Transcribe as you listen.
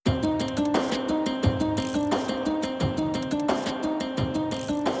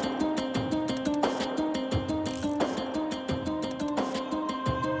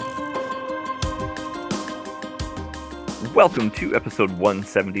Welcome to episode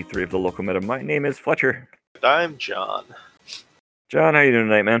 173 of the Local Meta. My name is Fletcher. I'm John. John, how you doing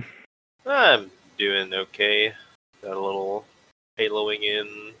tonight, man? I'm doing okay. Got a little haloing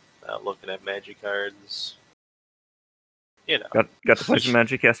in, looking at magic cards. You know. Got to play some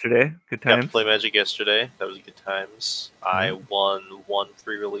Magic yesterday. Good times. Got to play Magic yesterday. That was good times. I won one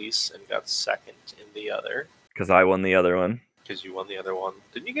pre-release and got second in the other. Because I won the other one. Because you won the other one.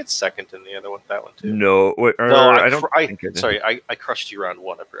 Didn't you get second in the other one? That one too? No. I don't think I did. Sorry, I crushed you round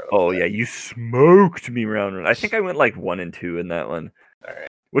one. I forgot. Oh, yeah, you smoked me round one. I think I went like 1 and 2 in that one. All right.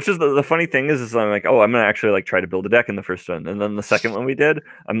 Which is the funny thing is I'm like, oh, I'm going to actually like try to build a deck in the first one. And then the second one we did,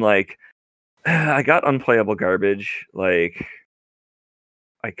 I'm like, I got unplayable garbage. Like,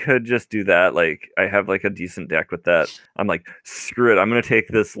 I could just do that. Like, I have like a decent deck with that. I'm like, screw it. I'm gonna take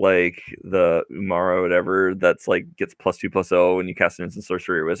this like the Umara or whatever that's like gets +2/+0 when you cast an instant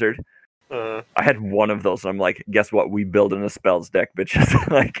sorcery or wizard. I had one of those, and I'm like, guess what? We build in a spells deck,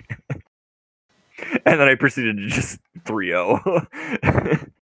 bitches. Like, and then I proceeded to just 3-0.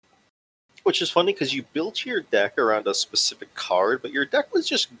 Which is funny because you built your deck around a specific card, but your deck was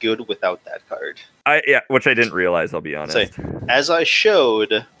just good without that card. Which I didn't realize, I'll be honest. As I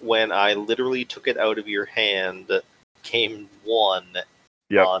showed when I literally took it out of your hand, came 1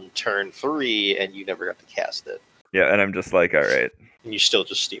 on turn 3, and you never got to cast it. Yeah, and I'm just like, all right. And you still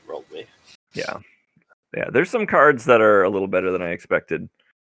just steamrolled me. Yeah. There's some cards that are a little better than I expected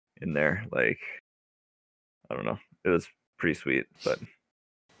in there. Like, I don't know. It was pretty sweet, but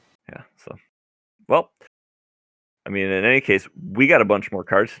yeah. So, well, I mean, in any case, we got a bunch more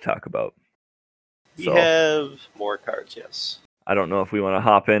cards to talk about. We have more cards, yes. I don't know if we want to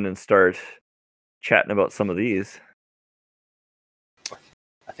hop in and start chatting about some of these.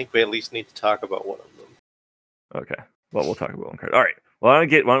 I think we at least need to talk about one of them. Okay. Well, we'll talk about one card. All right. Well, why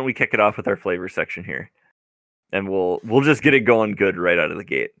don't we kick it off with our flavor section here, and we'll just get it going good right out of the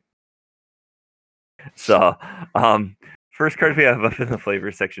gate. So, first card we have up in the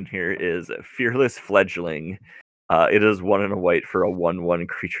flavor section here is Fearless Fledgling. It is 1 and a white for a 1/1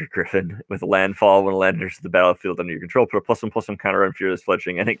 creature griffin with landfall. When a land enters the battlefield under your control, put a +1/+1 counter on Fearless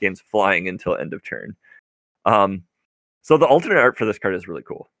Fledgling, and it gains flying until end of turn. So the alternate art for this card is really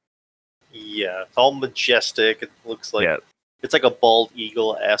cool. Yeah, it's all majestic. It looks like it's like a bald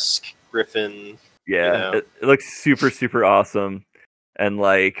eagle-esque griffin. Yeah, it looks super, super awesome, and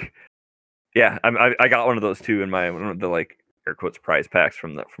like, yeah, I got one of those too in one of the like air quotes prize packs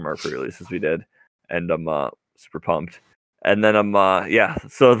from our pre-releases we did, and I'm super pumped. And then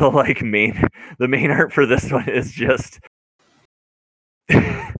so the main art for this one is just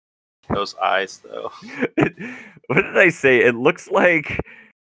those eyes though. What did I say? It looks like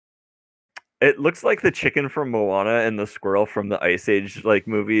the chicken from Moana and the squirrel from the Ice Age like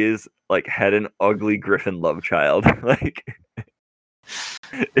movies like had an ugly griffin love child. Like,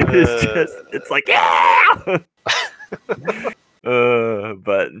 it is just, it's like, yeah.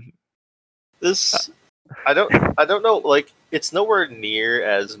 But this, I don't know. Like, it's nowhere near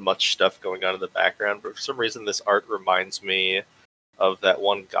as much stuff going on in the background, but for some reason, this art reminds me of that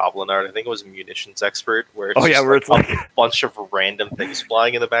one goblin art. I think it was Munitions Expert, where it's like a bunch of random things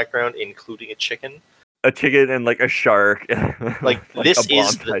flying in the background, including a chicken and like a shark. Like, this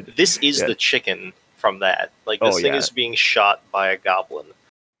is the chicken from that. Like, this thing is being shot by a goblin.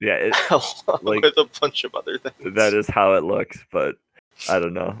 Yeah, like, with a bunch of other things. That is how it looks, but I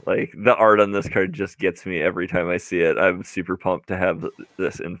don't know. Like, the art on this card just gets me every time I see it. I'm super pumped to have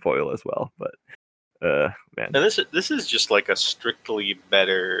this in foil as well, but man. And this is just like a strictly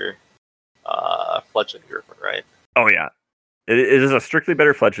better Fledgling Griffin, right? Oh yeah, it is a strictly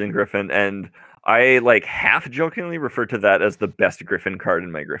better Fledgling Griffin, and I like half jokingly refer to that as the best Griffin card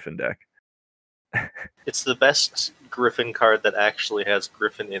in my Griffin deck. It's the best Griffin card that actually has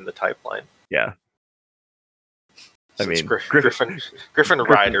Griffin in the type line. Yeah. I mean, Griffin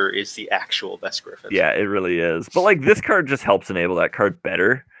Rider is the actual best Griffin. Yeah, it really is. But like, this card just helps enable that card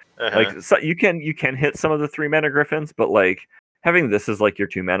better. Like, so you can hit some of the 3-mana Griffins, but like having this as like your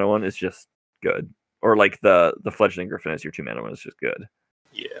 2-mana one is just good. Or like the Fledgling Griffin as your 2-mana one is just good.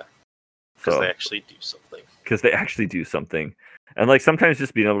 Yeah, because they actually do something. Because they actually do something, and like sometimes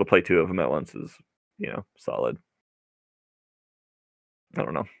just being able to play 2 of them at once is, solid. I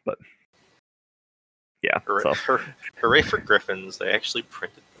don't know, but yeah. Hooray for Griffins! They actually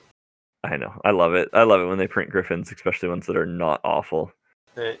printed them. I know. I love it. I love it when they print Griffins, especially ones that are not awful.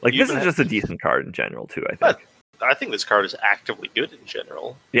 Like, this is just a decent card in general, too, I think. I think this card is actively good in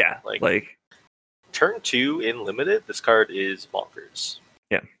general. Yeah, like turn 2 in Limited, this card is bonkers.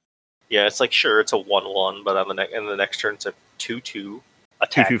 Yeah. Yeah, it's like, sure, it's a 1/1, but in the next turn it's a 2/2, a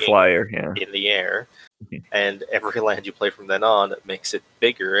attacking flyer, yeah. in the air. And every land you play from then on makes it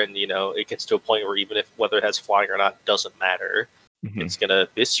bigger, and it gets to a point where even if whether it has flying or not doesn't matter. It's gonna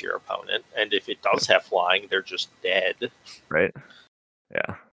miss your opponent, and if it does have flying, they're just dead. Right?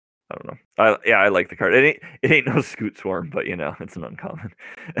 Yeah. I don't know. I like the card. It ain't no Scoot Swarm, but it's an uncommon.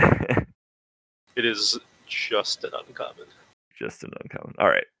 It is just an uncommon. Just an uncommon. All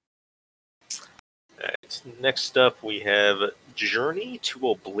right. Alright, next up we have Journey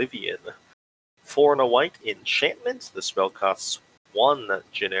to Oblivion. 4 and a white enchantment. The spell costs 1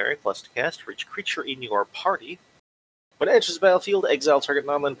 generic plus to cast for each creature in your party. When it enters the battlefield, exile target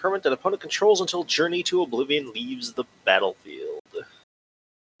non-land permanent that opponent controls until Journey to Oblivion leaves the battlefield.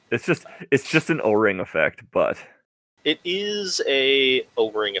 It's just an O-ring effect, but it is a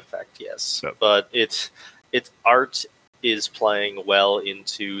O-ring effect, yes. Yep. But its art is playing well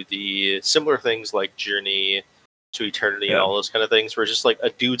into the similar things like Journey to Eternity and all those kind of things, where it's just like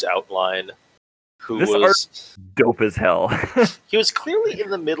a dude's outline who this was art's dope as hell. He was clearly in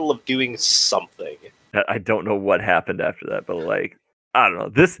the middle of doing something. I don't know what happened after that, but I don't know.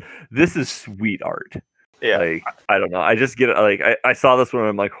 This is sweet art. Yeah. I don't know. I just get it. I saw this one and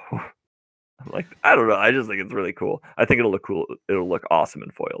I'm like, I don't know. I just think it's really cool. I think it'll look cool. It'll look awesome in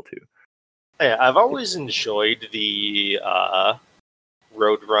foil too. Yeah, I've always enjoyed the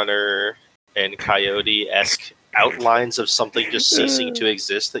Roadrunner and Coyote-esque outlines of something just ceasing to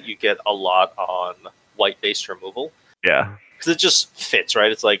exist that you get a lot on white-based removal. Yeah. Because it just fits,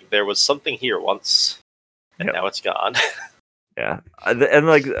 right? It's like there was something here once, and now it's gone. Yeah, and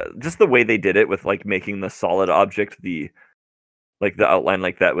just the way they did it with making the solid object the outline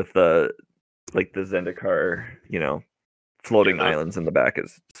like that with the Zendikar, floating islands in the back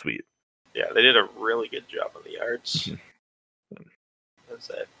is sweet. Yeah, they did a really good job on the arts. What's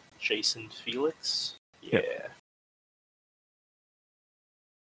that? Jason Felix? Yeah.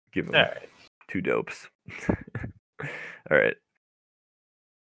 Give him 2 dopes. All right.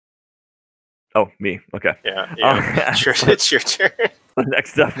 Oh, me. Okay. Yeah. Sure, it's your turn.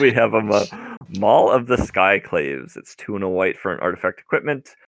 Next up, we have a Maul of the Skyclaves. It's 2 and a white for an artifact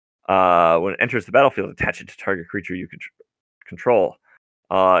equipment. When it enters the battlefield, attach it to target creature you control.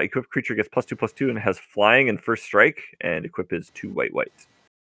 Equipped creature gets +2/+2 and has flying and first strike, and equip is 2 white.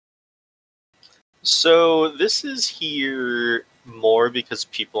 So this is here more because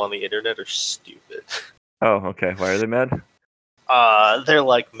people on the internet are stupid. Oh, okay. Why are they mad? They're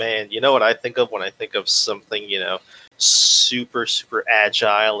like, man, you know what I think of when I think of something, super, super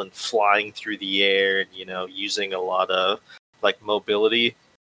agile and flying through the air and, using a lot of, mobility?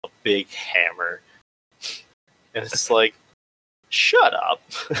 A big hammer. And it's like, shut up.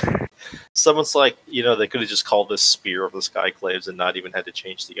 Someone's like, they could have just called this Spear of the Skyclaves and not even had to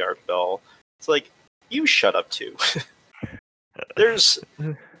change the art at all. It's like, you shut up too. There's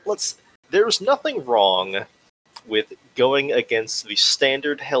nothing wrong with going against the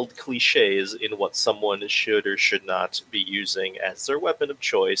standard held cliches in what someone should or should not be using as their weapon of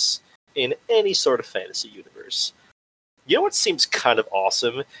choice in any sort of fantasy universe. You know what seems kind of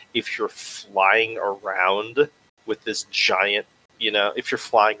awesome? If you're flying around with this giant, if you're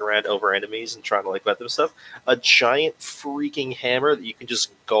flying around over enemies and trying to let them stuff, a giant freaking hammer that you can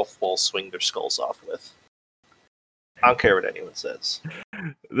just golf ball swing their skulls off with. I don't care what anyone says.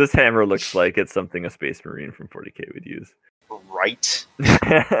 This hammer looks like it's something a Space Marine from 40k would use. Right?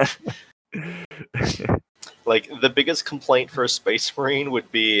 The biggest complaint for a Space Marine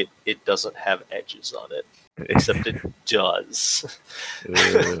would be it doesn't have edges on it. Except it does.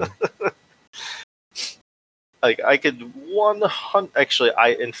 I could 100... Actually,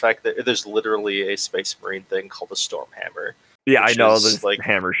 in fact, there's literally a Space Marine thing called a Storm Hammer. Yeah, I know. There's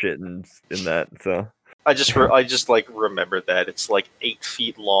hammer shit in that, so... I just remembered that it's 8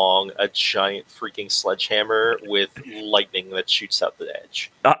 feet long, a giant freaking sledgehammer with lightning that shoots out the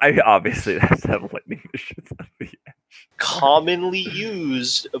edge. Obviously, it has to have lightning that shoots out the edge. Commonly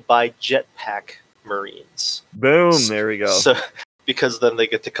used by jetpack Marines. Boom! There we go. So, because then they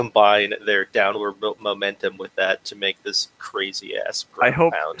get to combine their downward momentum with that to make this crazy ass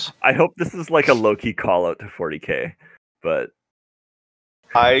ground pound. I hope this is a low-key call out to 40k, but.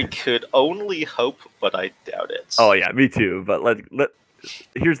 I could only hope, but I doubt it. Oh yeah, me too. But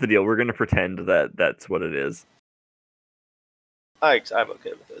here's the deal: we're going to pretend that that's what it is. I'm okay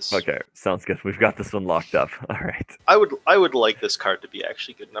with this. Okay, sounds good. We've got this one locked up. All right. I would like this card to be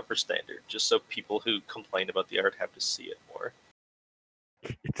actually good enough for standard, just so people who complain about the art have to see it more.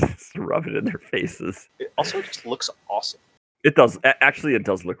 Just rub it in their faces. It also just looks awesome. It does. Actually, it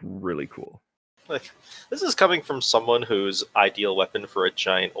does look really cool. This is coming from someone whose ideal weapon for a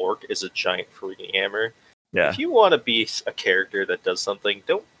giant orc is a giant freaking hammer. Yeah. If you want to be a character that does something,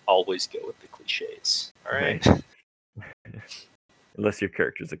 don't always go with the cliches. All right. Unless your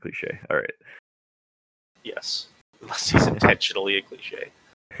character's a cliche. All right. Yes. Unless he's intentionally a cliche.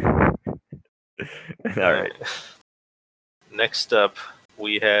 All right. Next up,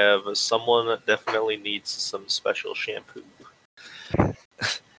 we have someone that definitely needs some special shampoo.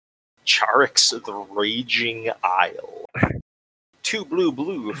 Charix the Raging Isle. 2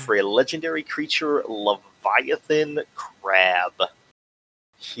 blue for a legendary creature, Leviathan Crab.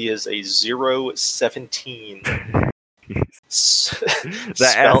 He is a 0/17.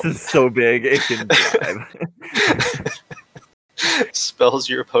 That ass is so big it can drive. Spells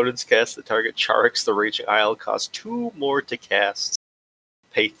your opponents cast the target Charix the Raging Isle cost 2 more to cast.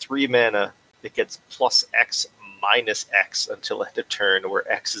 Pay 3 mana. It gets +X -X until end of turn,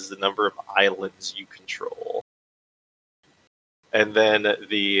 where X is the number of islands you control. And then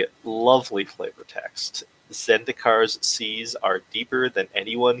the lovely flavor text. Zendikar's seas are deeper than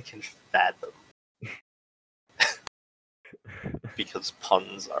anyone can fathom. Because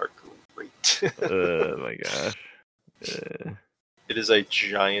puns are great. Oh my gosh. It is a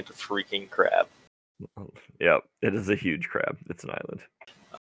giant freaking crab. Yep, it is a huge crab. It's an island.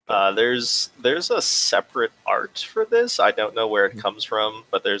 There's a separate art for this. I don't know where it comes from,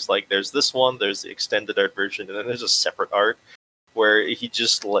 but there's this one, there's the extended art version, and then there's a separate art where he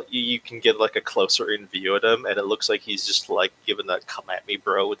just you can get like a closer in view at him, and it looks like he's just like giving that "come at me,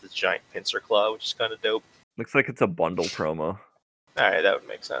 bro" with his giant pincer claw, which is kind of dope. Looks like it's a bundle promo. All right, that would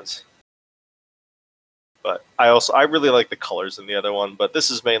make sense. But I really like the colors in the other one, but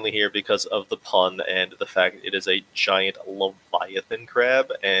this is mainly here because of the pun and the fact it is a giant Leviathan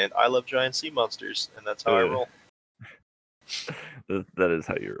crab, and I love giant sea monsters, and that's how I roll. That is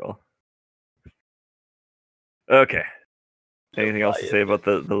how you roll. Okay. Anything else to say about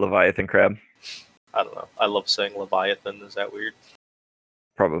the Leviathan crab? I don't know. I love saying Leviathan. Is that weird?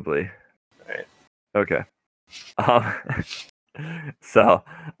 Probably. Alright. Okay. So,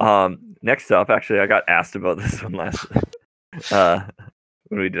 next up, actually, I got asked about this one last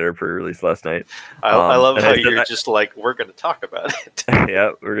when we did our pre-release last night. I love how you're just like, we're going to talk about it.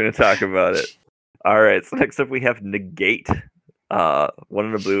 Yeah, we're going to talk about it. All right, so next up we have Negate. 1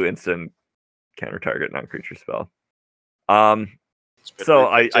 in a blue instant counter target non-creature spell. So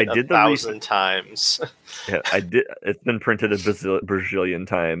I did the 1,000 times. Yeah, I did. It's been printed a bajillion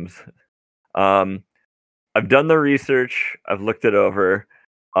times. I've done the research. I've looked it over.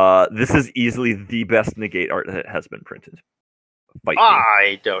 This is easily the best Negate art that has been printed. Fight me.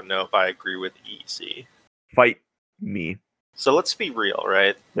 I don't know if I agree with easy. Fight me. So let's be real,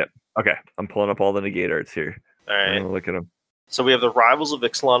 right? Yep. Okay, I'm pulling up all the Negate arts here. All right. I'm gonna look at them. So we have the Rivals of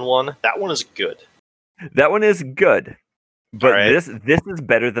Ixalan one. That one is good. That one is good, but right. this is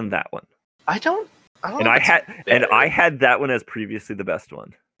better than that one. I don't. And I had that one as previously the best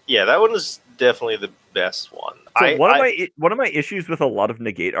one. Yeah, that one is definitely the best one. So one of my issues with a lot of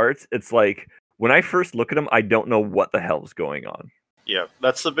Negate arts, it's like when I first look at them, I don't know what the hell's going on. Yeah,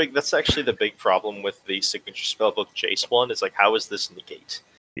 that's actually the big problem with the signature spellbook Jace one. Is like, how is this Negate?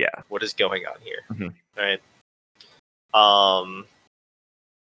 Yeah, what is going on here? Mm-hmm. Right.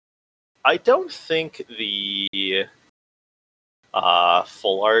 I don't think the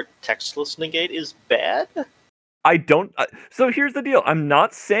full art textless Negate is bad. I don't. So here's the deal. I'm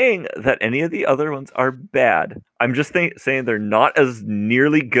not saying that any of the other ones are bad. I'm just saying they're not as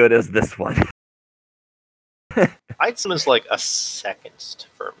nearly good as this one. I'd say it's like a second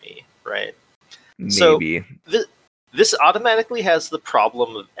for me, right? Maybe. So this automatically has the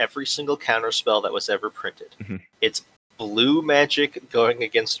problem of every single counter spell that was ever printed. Mm-hmm. It's blue magic going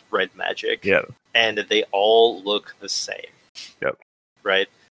against red magic. Yep. And they all look the same. Yep. Right?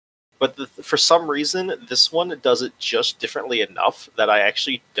 But for some reason, this one does it just differently enough that I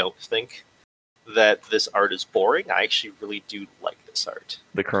actually don't think that this art is boring. I actually really do like this art.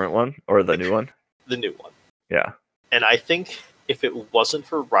 The current one? Or the new one? The new one. Yeah. And I think if it wasn't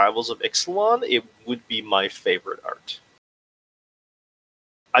for Rivals of Ixalan, it would be my favorite art.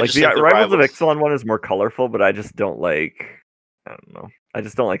 The Rivals of Ixalan one is more colorful, but I just don't like... I don't know. I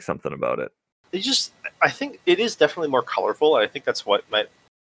just don't like something about it. I think it is definitely more colorful, and I think that's what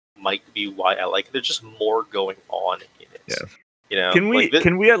might be why I like it. There's just more going on in it. Yeah. You know, can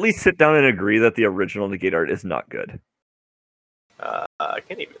we at least sit down and agree that the original Negate art is not good? I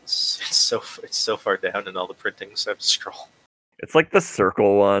can't even. It's so far down in all the printings. I have to scroll. It's like the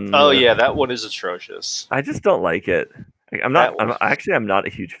circle one. Oh yeah, that one is atrocious. I just don't like it. I'm not a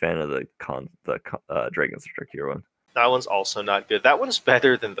huge fan of the Dragon's Trickier one. That one's also not good. That one's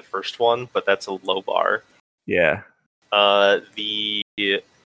better than the first one, but that's a low bar. Yeah. Not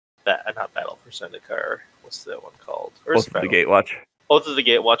Battle for Zendikar. what's that one called? Or Both of the Gatewatch. Both of the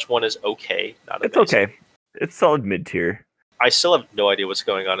Gatewatch. One is okay, not It's amazing. okay. It's solid mid tier. I still have no idea what's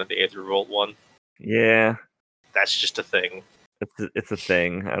going on in the Aether Revolt one. Yeah, That's just a thing. it's a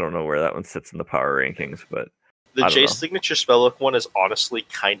thing. I don't know where that one sits in the power rankings, but The I don't J know. Signature Spellbook one is honestly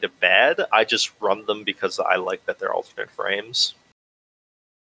kind of bad. I just run them because I like that they're alternate frames.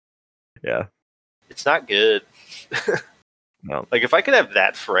 Yeah. It's not good. No. Like if I could have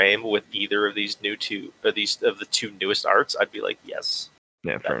that frame with either of these two of the two newest arts, I'd be like, yes,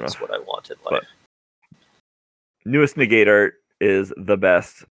 Yeah, fair that's enough. what I want in life. Newest negate art is the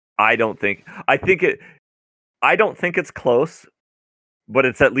best. I don't think it's close, but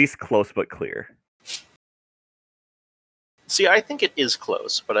it's at least close but clear. See, I think it is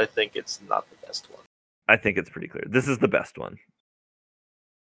close, but I think it's not the best one. I think it's pretty clear. This is the best one.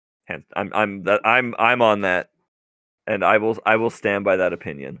 Hence, I'm on that, and I will stand by that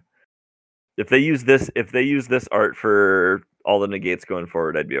opinion. If they use this art for all the negates going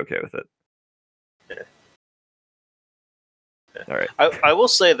forward, I'd be okay with it. Yeah. All right. I will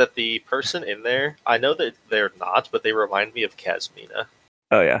say that the person in there, I know that they're not, but they remind me of Kazmina.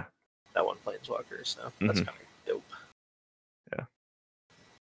 Oh yeah. That one Planeswalker, so that's kind of dope. Yeah.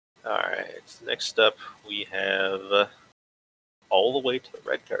 Alright, next up we have all the way to the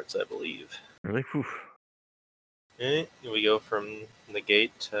red cards, I believe. Really? Whew. Okay, we go from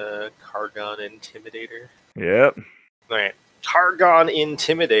Negate to Kargon Intimidator. Yep. Alright, Kargon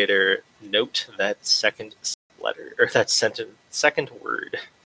Intimidator. Note that second letter, or that second word.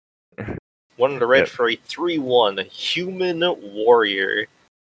 One to red Yep. for a 3/1 human warrior.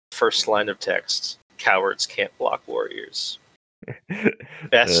 First line of text. Cowards can't block warriors.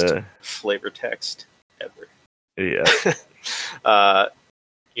 Best flavor text ever. Yeah.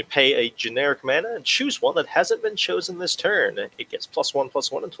 You pay a generic mana and choose one that hasn't been chosen this turn. It gets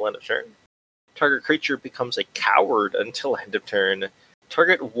 +1/+1 until end of turn. Target creature becomes a coward until end of turn.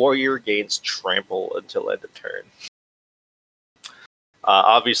 Target warrior gains trample until end of turn.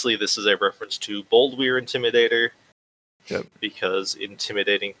 Obviously, this is a reference to Boldweir Intimidator. Yep. Because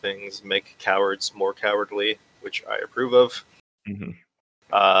intimidating things make cowards more cowardly, which I approve of. Mm-hmm.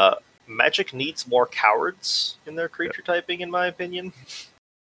 Magic needs more cowards in their creature typing, in my opinion.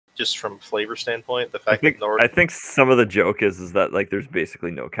 Just from flavor standpoint, the fact I think some of the joke is that like there's basically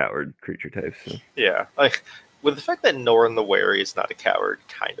no coward creature types. So. Yeah, like with the fact that Norn the Wary is not a coward,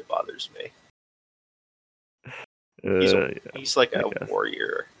 kind of bothers me. He's like a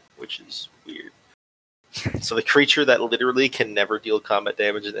warrior, which is weird. So the creature that literally can never deal combat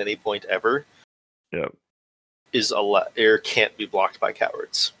damage at any point ever, yep, is can't be blocked by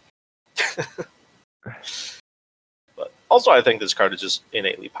cowards. But also, I think this card is just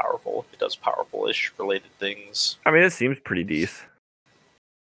innately powerful. It does powerful-ish related things. I mean, it seems pretty decent.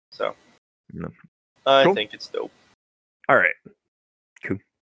 So, no. I think it's dope. All right, cool.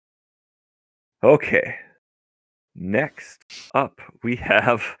 Okay, next up we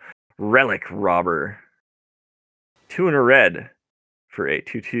have Relic Robber. 2 in a red for a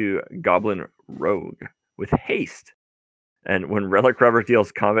 2/2 Goblin Rogue with haste. And when Relic Robber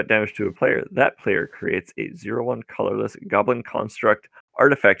deals combat damage to a player, that player creates a 0/1 colorless Goblin Construct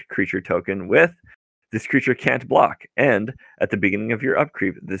artifact creature token with this creature can't block. And at the beginning of your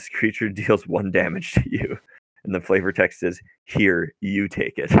upkeep, this creature deals 1 damage to you. And the flavor text is, here, you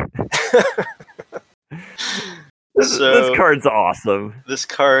take it. This card's awesome. This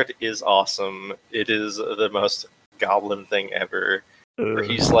card is awesome. It is the most Goblin thing ever. Where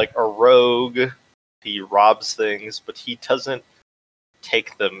he's like a rogue. He robs things, but he doesn't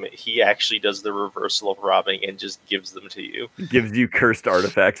take them. He actually does the reversal of robbing and just gives them to you. Gives you cursed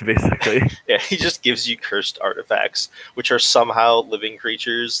artifacts, basically. Yeah, he just gives you cursed artifacts, which are somehow living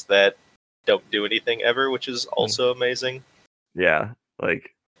creatures that don't do anything ever, which is also amazing. Yeah,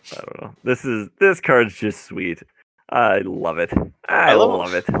 like, I don't know. This card's just sweet. I love it. I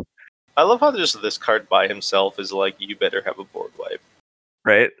love it. I love how just this card by himself is like, you better have a board wipe.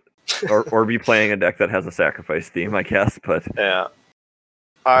 Right? or be playing a deck that has a sacrifice theme, I guess, but... Yeah.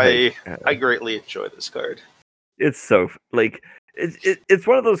 I greatly enjoy this card. It's so, like... It's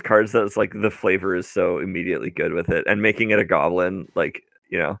one of those cards that's like, the flavor is so immediately good with it, and making it a goblin, like,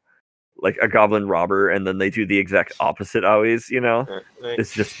 you know, like a goblin robber, and then they do the exact opposite always, you know?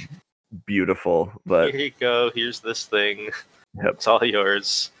 It's just beautiful, but... Here you go, here's this thing. Yep. It's all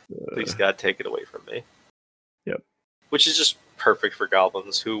yours. Please, God, take it away from me. Yep. Which is just perfect for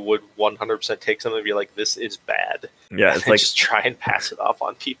goblins who would 100% take something and be like, this is bad. Yeah, it's like... just try and pass it off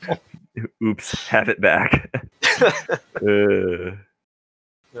on people. Oops, have it back. Oh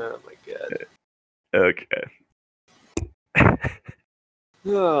my god. Okay.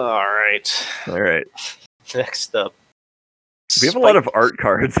 Alright. Alright. Next up, we have a lot of art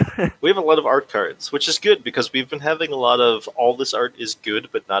cards. We have a lot of art cards, which is good because we've been having a lot of all this art is good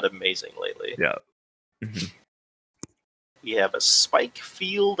but not amazing lately. Yeah. We have a Spike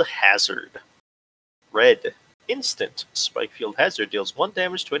Field Hazard. Red. Instant. Spike Field Hazard deals 1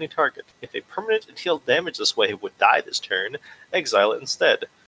 damage to any target. If a permanent dealt damage this way would die this turn, exile it instead.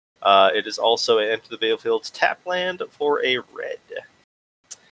 It is also an enter the battlefield's tap land for a red.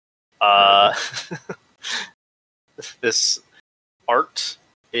 This art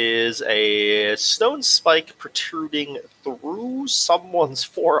is a stone spike protruding through someone's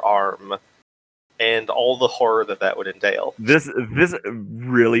forearm, and all the horror that would entail. This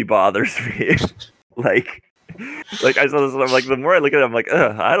really bothers me. like I saw this, and I'm like, the more I look at it, I'm like,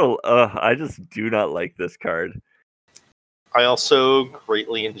 I just do not like this card. I also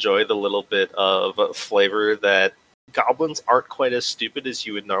greatly enjoy the little bit of flavor that goblins aren't quite as stupid as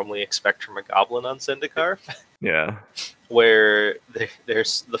you would normally expect from a goblin on Zendikar. Yeah. Where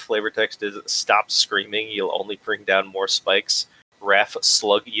there's the flavor text is stop screaming, you'll only bring down more spikes. Raf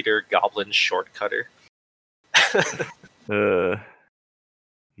Slug Eater Goblin Shortcutter.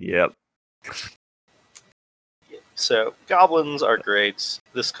 Yep. So goblins are great.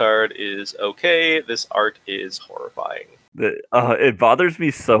 This card is okay. This art is horrifying. It bothers me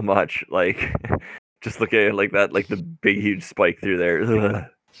so much. Like, just looking at it like that, like the big huge spike through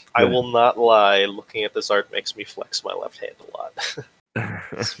there. I will not lie. Looking at this art makes me flex my left hand a lot.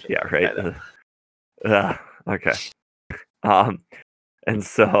 Yeah, right. Okay. And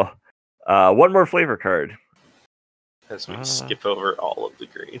so, one more flavor card. As we skip over all of the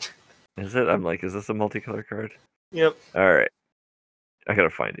green. Is it? I'm like, is this a multicolor card? Yep. All right. I gotta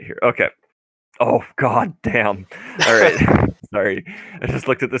find it here. Okay. Oh, god damn. All right. Sorry. I just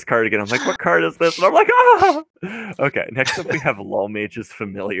looked at this card again. I'm like, what card is this? And I'm like, ah! Okay. Next up, we have Lawmage's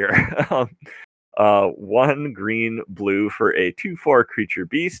Familiar. 1 green, blue for a 2/4 creature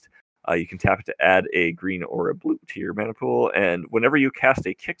beast. You can tap it to add a green or a blue to your mana pool, and whenever you cast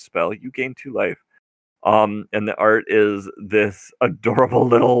a kick spell, you gain 2 life. And the art is this adorable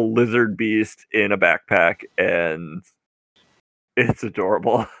little lizard beast in a backpack, and it's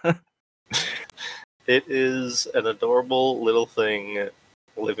adorable. It is an adorable little thing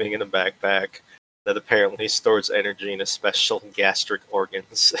living in a backpack that apparently stores energy in a special gastric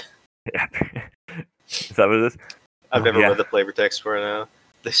organs. Yeah. Is that what it is? I've never read the flavor text for it now.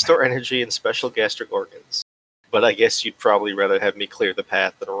 They store energy in special gastric organs. But I guess you'd probably rather have me clear the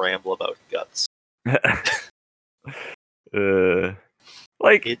path than ramble about guts. It's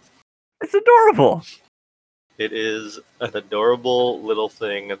adorable. It is an adorable little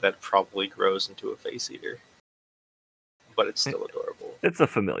thing that probably grows into a face eater. But it's still adorable. It's a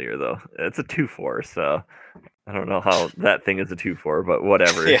familiar, though. It's a 2/4, so I don't know how that thing is a 2/4, but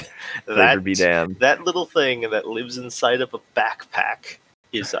whatever. Yeah, that be damned. That little thing that lives inside of a backpack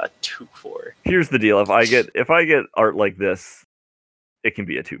is a 2/4. Here's the deal: if I get art like this, it can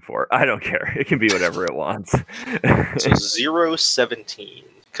be a 2/4. I don't care. It can be whatever it wants. So 0-17.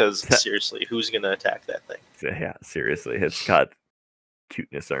 Because seriously, who's gonna attack that thing? Yeah, seriously, it's got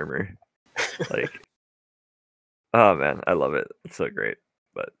cuteness armor. Like, oh man, I love it. It's so great.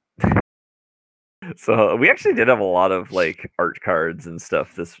 But so we actually did have a lot of like art cards and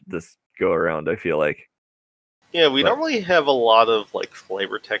stuff this go around. I feel like. Yeah, we normally have a lot of like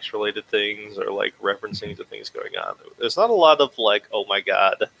flavor text related things or like referencing to things going on. There's not a lot of like, oh my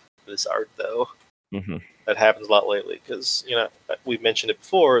god, this art though. Mm-hmm. That happens a lot lately because we've mentioned it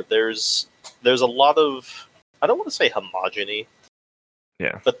before. There's a lot of, I don't want to say homogeny,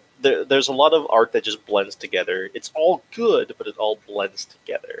 but there's a lot of art that just blends together. It's all good, but it all blends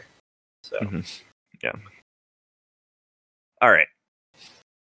together. So yeah. All right.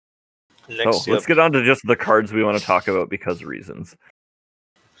 Next, let's get on to just the cards we want to talk about because reasons.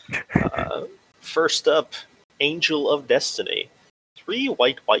 First up, Angel of Destiny. 3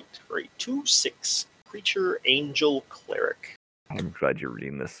 white for a 2/6 creature angel cleric. I'm glad you're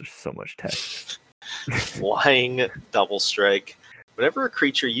reading this. There's so much text. Flying double strike. Whenever a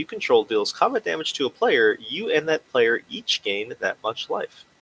creature you control deals combat damage to a player, you and that player each gain that much life.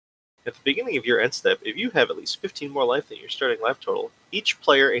 At the beginning of your end step, if you have at least 15 more life than your starting life total, each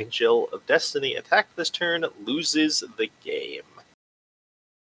player Angel of Destiny attacked this turn loses the game.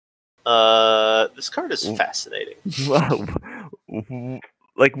 This card is fascinating.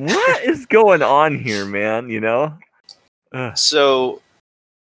 Like, what is going on here, man? So,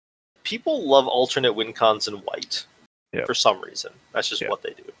 people love alternate win cons in white for some reason. That's just what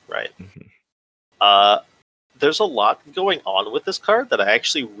they do, right? Mm-hmm. There's a lot going on with this card that I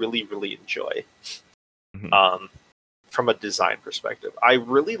actually really, really enjoy. Mm-hmm. From a design perspective, I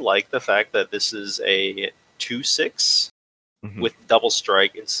really like the fact that this is a 2/6 Mhm. with double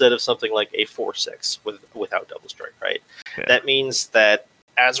strike instead of something like a 4/6 without double strike, right? Yeah. That means that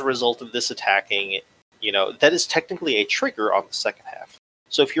as a result of this attacking, that is technically a trigger on the second half.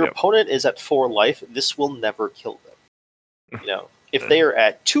 So if your Yep. opponent is at 4 life, this will never kill them. If they are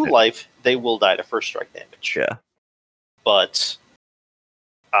at 2 life, they will die to first strike damage. Yeah. But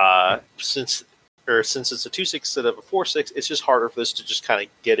since it's a 2/6 instead of a 4/6, it's just harder for this to just kind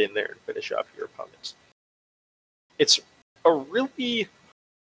of get in there and finish off your opponents. It's a really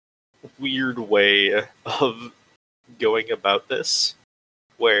weird way of going about this,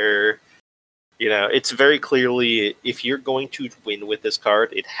 where it's very clearly, if you're going to win with this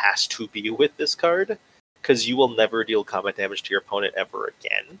card, it has to be with this card, because you will never deal combat damage to your opponent ever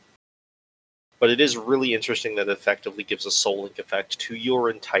again. But it is really interesting that it effectively gives a soul link effect to your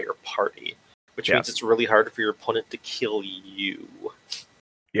entire party, which means it's really hard for your opponent to kill you.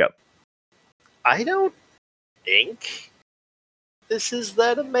 Yep. I don't think this is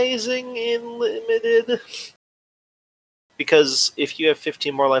that amazing in limited, because if you have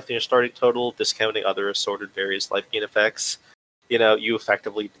 15 more life than your starting total, discounting other assorted various life gain effects, you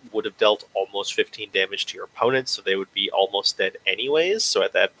effectively would have dealt almost 15 damage to your opponent, so they would be almost dead anyways. So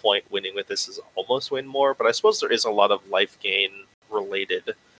at that point, winning with this is almost win more. But I suppose there is a lot of life gain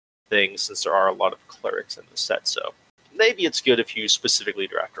related things, since there are a lot of clerics in the set. So maybe it's good if you specifically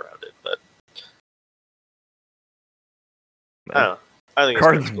draft around it. But I don't know. I think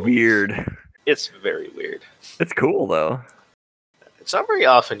Card's cool. weird. It's very weird. It's cool though. It's not very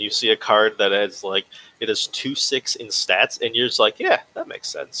often you see a card that has it is 2/6 in stats, and you're just like, yeah, that makes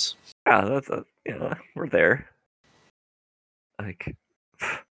sense. Yeah, we're there. I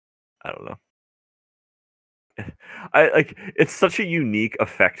don't know. It's such a unique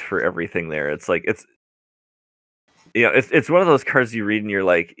effect for everything there. It's it's one of those cards you read and you're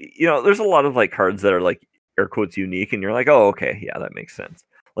like, there's a lot of cards that are air quotes unique, and you're like, oh, okay, yeah, that makes sense.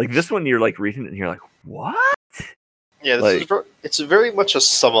 This one, you're reading it and you're like, what? Yeah, it's very much a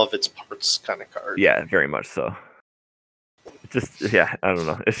sum of its parts kind of card. Yeah, very much so. I don't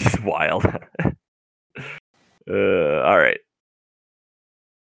know. It's just wild. All right.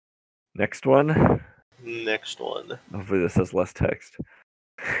 Next one. Hopefully this has less text.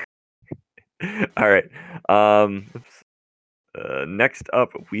 All right. Next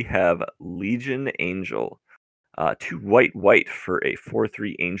up, we have Legion Angel. 2 white for a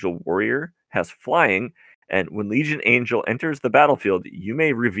 4/3 Angel Warrior. Has flying. And when Legion Angel enters the battlefield, you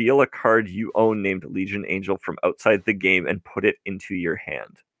may reveal a card you own named Legion Angel from outside the game and put it into your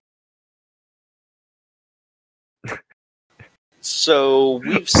hand. So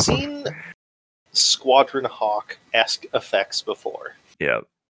we've seen Squadron Hawk-esque effects before. Yeah.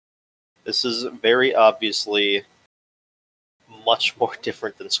 This is very obviously much more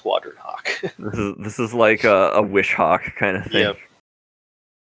different than Squadron Hawk. This is like a Wish Hawk kind of thing. Yep.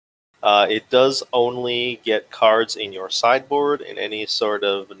 It does only get cards in your sideboard in any sort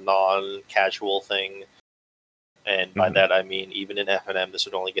of non-casual thing. And by that I mean, even in FNM, this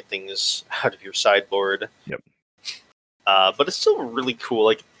would only get things out of your sideboard. Yep. But it's still really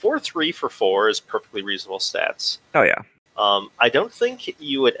cool. 4/3 for 4 is perfectly reasonable stats. Oh, yeah. I don't think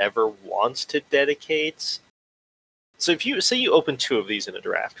you would ever want to dedicate. So if you say you open 2 of these in a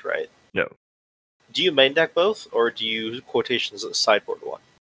draft, right? No. Do you main deck both, or do you quotations sideboard one?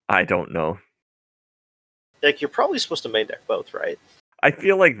 I don't know. You're probably supposed to main deck both, right? I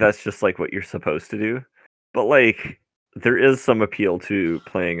feel like that's just what you're supposed to do. But there is some appeal to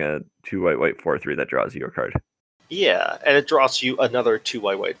playing a 2 white 4/3 that draws you a card. Yeah, and it draws you another 2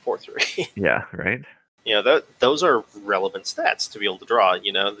 white 4/3. Yeah, right? Those are relevant stats to be able to draw. Oh,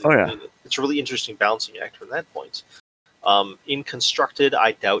 yeah. It's a really interesting balancing act from that point. In Constructed,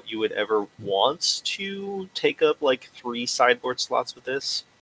 I doubt you would ever want to take up 3 sideboard slots with this.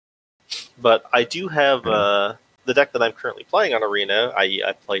 But I do have the deck that I'm currently playing on Arena.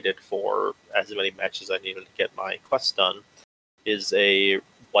 I played it for as many matches as I needed to get my quest done. Is a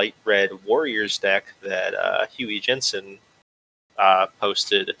white-red Warriors deck that Huey Jensen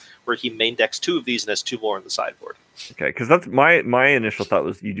posted, where he main decks 2 of these and has 2 more on the sideboard. Okay, because that's my initial thought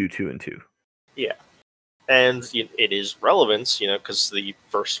was you do 2 and 2. Yeah. And it is relevant, because the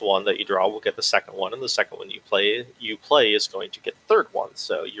first one that you draw will get the second one, and the second one you play is going to get the third one.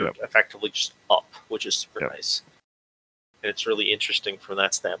 So you're effectively just up, which is super nice. And it's really interesting from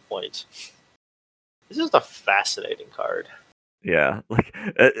that standpoint. This is a fascinating card. Yeah,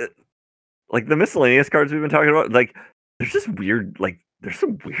 the miscellaneous cards we've been talking about, there's just weird, there's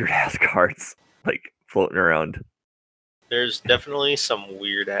some weird ass cards floating around. There's definitely some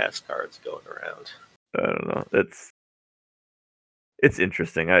weird ass cards going around. I don't know. It's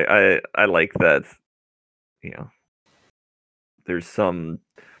interesting. I like that there's some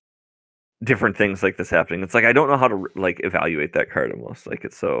different things like this happening. It's like I don't know how to like evaluate that card almost. Like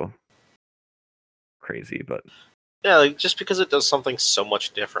it's so crazy, but yeah, like just because it does something so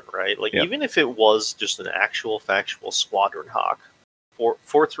much different, right? Like even if it was just an actual factual Squadron Hawk,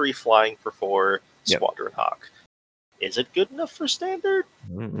 4/3 flying for 4 Squadron Hawk, is it good enough for standard?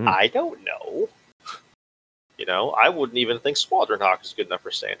 Mm-hmm. I don't know. I wouldn't even think Squadron Hawk is good enough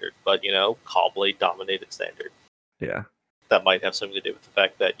for standard, but Callblade dominated standard. Yeah. That might have something to do with the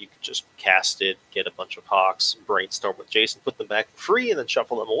fact that you could just cast it, get a bunch of Hawks, brainstorm with Jason, put them back free, and then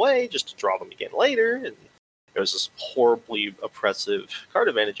shuffle them away just to draw them again later. And it was this horribly oppressive card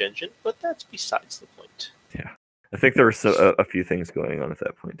advantage engine, but that's besides the point. Yeah. I think there were a few things going on at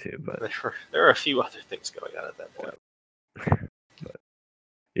that point too, but there are a few other things going on at that point. But,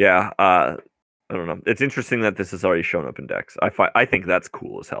 yeah, I don't know. It's interesting that this has already shown up in decks. I think that's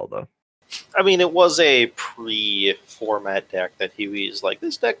cool as hell, though. I mean, it was a pre-format deck that Huey's like,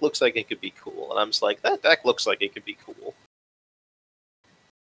 this deck looks like it could be cool. And I'm just like, that deck looks like it could be cool.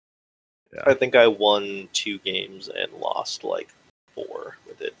 Yeah. I think I won 2 games and lost like 4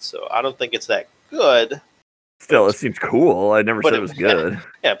 with it. So I don't think it's that good. Still, it seems cool. I never said it was good.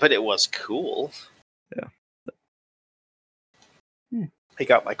 Yeah, but it was cool. Yeah. I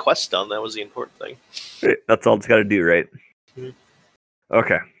got my quest done. That was the important thing. That's all it's got to do, right? Mm-hmm.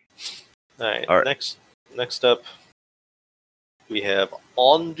 Okay. All right. Next up, we have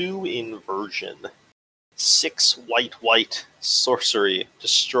Ondu Inversion. 6 white sorcery.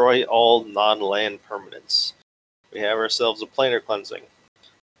 Destroy all non-land permanents. We have ourselves a Planar Cleansing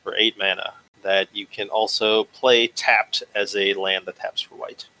for 8 mana that you can also play tapped as a land that taps for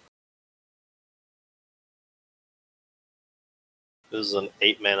white. This is an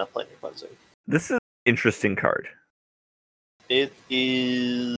 8 mana Planar Cleansing. This is an interesting card. It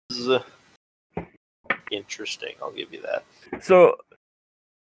is interesting, I'll give you that. So,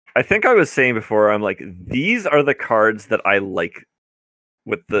 I think I was saying before, I'm like, these are the cards that I like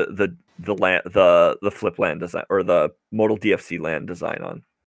with the flip land design or the modal DFC land design on.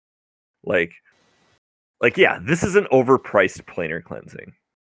 Like yeah, this is an overpriced Planar Cleansing.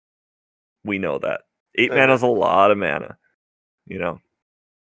 We know that 8 mana is a lot of mana,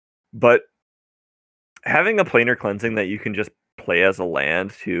 But having a Planar Cleansing that you can just play as a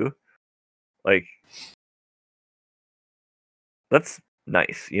land too, like that's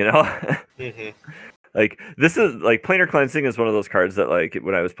nice, Mm-hmm. Like this is like Planar Cleansing is one of those cards that like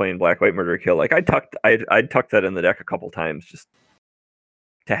when I was playing Black White Murder Kill, like I'd tuck that in the deck a couple times just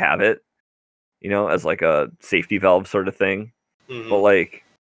to have it, as like a safety valve sort of thing. Mm-hmm. But like,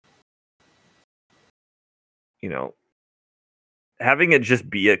 having it just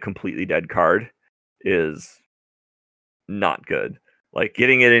be a completely dead card is not good. Like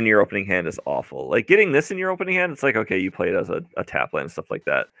getting it in your opening hand is awful. Like getting this in your opening hand, it's like, okay, you play it as a tap land and stuff like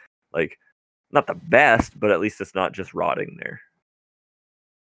that. Like not the best, but at least it's not just rotting there.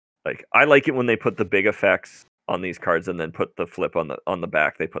 Like I like it when they put the big effects on these cards and then put the flip on the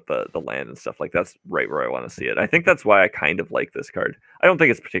back. They put the land and stuff. Like that's right where I want to see it. I think that's why I kind of like this card. I don't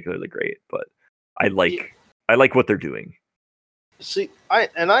think it's particularly great, but I like what they're doing. See, I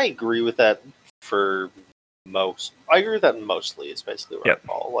agree with that I agree with that mostly. It's basically what I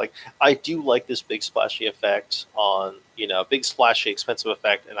follow. Like, I do like this big splashy effect on, big splashy expensive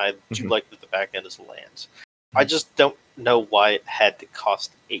effect, and I do like that the back end is land. Mm-hmm. I just don't know why it had to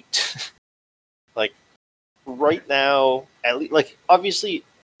cost 8. Like, right now, at least, like, obviously,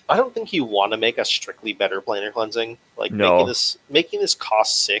 I don't think you want to make a strictly better Planar Cleansing. Like, no. making this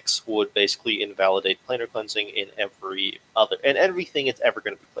cost 6 would basically invalidate Planar Cleansing in everything it's ever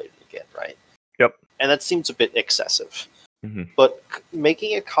going to be played again, right? Yep. And that seems a bit excessive. Mm-hmm. But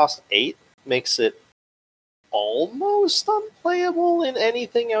making it cost 8 makes it almost unplayable in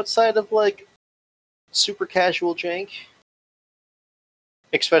anything outside of, like, super casual jank.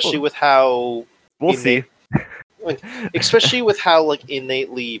 Especially with how... We'll see. Especially with how, like,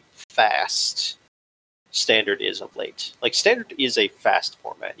 innately fast Standard is of late. Like, Standard is a fast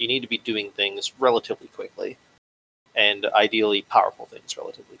format. You need to be doing things relatively quickly. And ideally powerful things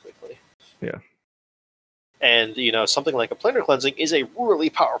relatively quickly. Yeah. And, something like a Planar Cleansing is a really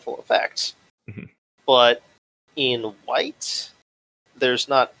powerful effect. Mm-hmm. But in white, there's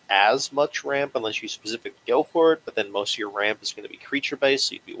not as much ramp unless you specifically go for it, but then most of your ramp is going to be creature-based,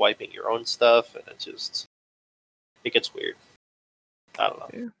 so you'd be wiping your own stuff, and it gets weird. I don't know.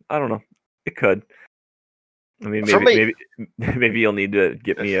 Yeah, I don't know. It could. I mean, maybe you'll need to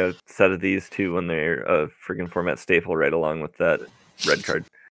get me a set of these too when they're a friggin' format staple right along with that red card.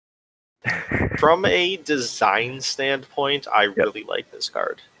 From a design standpoint, I really like this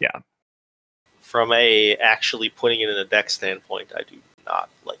card. Yeah. from a actually putting it in a deck standpoint, I do not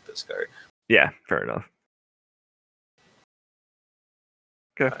like this card. Yeah, fair enough.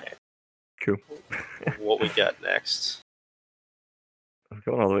 Okay. Right. Cool. What we got next? I'm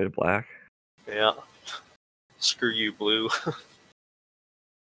going all the way to black. Yeah. Screw you, blue.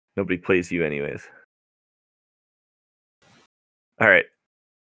 Nobody plays you anyways. All right.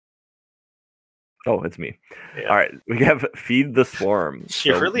 Oh, it's me. Yeah. All right. We have Feed the Swarm.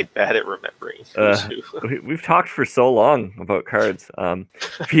 You're really bad at remembering. We've talked for so long about cards.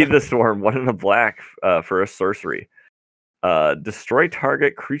 Feed the Swarm, 1 in a black for a sorcery. Destroy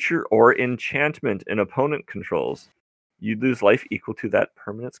target creature or enchantment an opponent controls. You lose life equal to that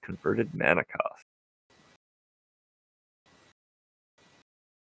permanent's converted mana cost.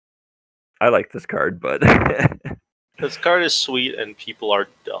 I like this card, but this card is sweet and people are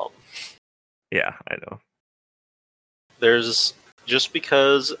dumb. Yeah, I know. There's just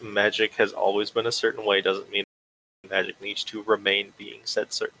because Magic has always been a certain way doesn't mean Magic needs to remain being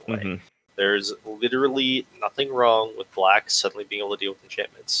said certain way. Mm-hmm. There's literally nothing wrong with black suddenly being able to deal with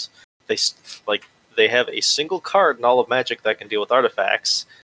enchantments. They have a single card in all of Magic that can deal with artifacts,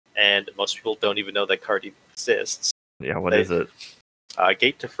 and most people don't even know that card even exists. Yeah, what is it?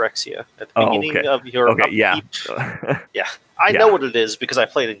 Gate to Phyrexia. At the beginning of your upkeep. Yeah. Yeah. I know what it is because I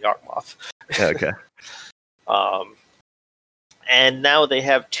played in Yarmoth. Okay. And now they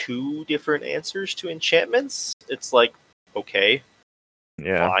have 2 different answers to enchantments. It's like, okay.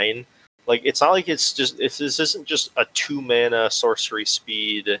 Yeah. Fine. Like, it's not like this isn't just a 2-mana sorcery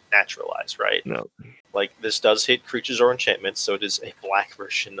speed naturalize, right? No. Like, this does hit creatures or enchantments, so it is a black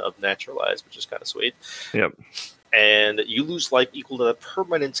version of naturalize, which is kind of sweet. Yep. And you lose life equal to the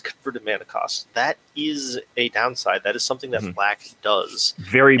permanent converted mana cost. That is a downside. That is something that black does.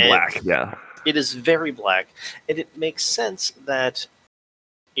 Very black, yeah. It is very black. And it makes sense that,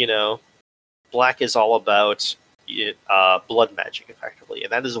 black is all about blood magic, effectively.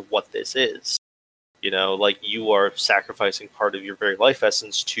 And that is what this is. Like you are sacrificing part of your very life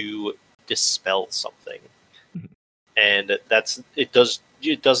essence to dispel something. And it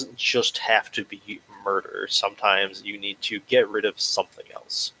doesn't just have to be murder. Sometimes you need to get rid of something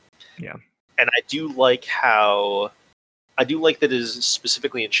else. Yeah. And I do like that it is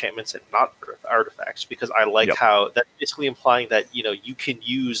specifically enchantments and not artifacts, because I like how that's basically implying that, you can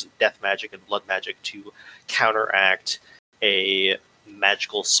use death magic and blood magic to counteract a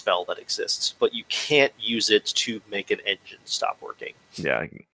magical spell that exists, but you can't use it to make an engine stop working. Yeah.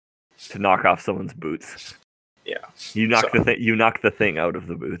 To knock off someone's boots. Yeah. You knock the thing out of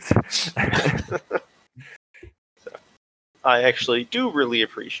the boots. I actually do really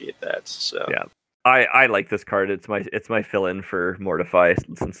appreciate that. So yeah, I like this card. It's my fill-in for Mortify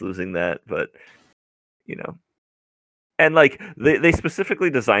since losing that, but and like they specifically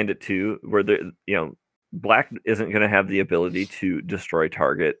designed it too, where black isn't going to have the ability to destroy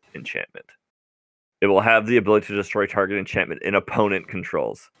target enchantment. It will have the ability to destroy target enchantment an opponent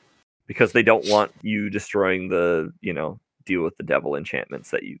controls, because they don't want you destroying the deal with the devil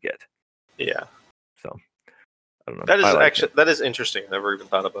enchantments that you get. Yeah. So. I don't know. That is interesting. I never even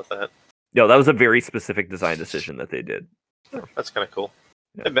thought about that. No, that was a very specific design decision that they did. So. That's kind of cool.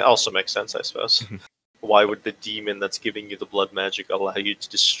 Yeah. It also makes sense, I suppose. Why would the demon that's giving you the blood magic allow you to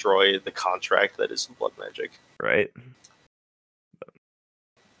destroy the contract that is blood magic? Right.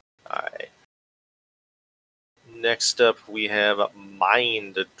 Alright. Next up, we have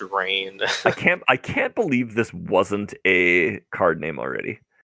Mind Drain. I can't believe this wasn't a card name already.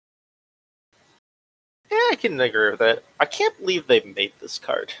 Yeah, I can agree with that. I can't believe they made this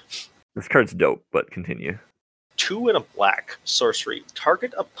card. This card's dope, but continue. 2 in a black sorcery.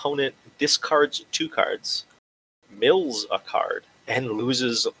 Target opponent discards 2 cards, mills a card, and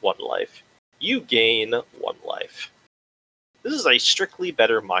loses 1 life. You gain 1 life. This is a strictly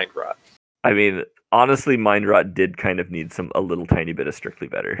better Mind Rot. I mean, honestly, Mind Rot did kind of need a little tiny bit of strictly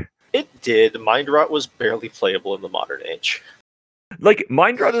better. It did. Mind Rot was barely playable in the modern age. Like,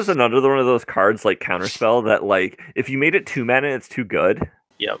 Mind Rot is another one of those cards, like Counterspell, that, like, if you made it 2 mana, it's too good.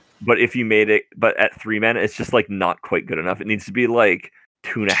 Yep. But if you made it, at 3 mana, it's just, like, not quite good enough. It needs to be, like,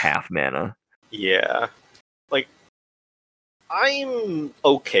 2.5 mana. Yeah. Like, I'm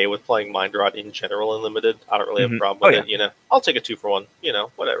okay with playing Mind Rot in general in Limited. I don't really have a problem with it, I'll take a 2 for 1,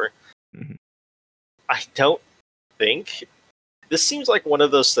 whatever. Mm-hmm. I don't think... This seems like one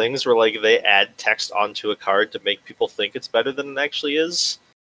of those things where, like, they add text onto a card to make people think it's better than it actually is,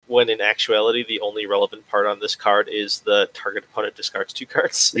 when in actuality the only relevant part on this card is the target opponent discards 2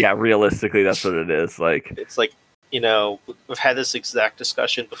 cards. Yeah, realistically, that's what it is. Like, it's like, we've had this exact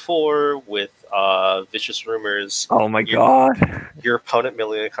discussion before with Vicious Rumors. Oh my god. Your opponent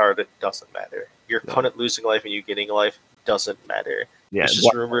milling a card, it doesn't matter. your opponent losing life and you getting life doesn't matter. Yeah, It's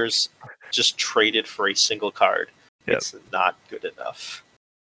just rumors just traded for a single card. Yep. It's not good enough.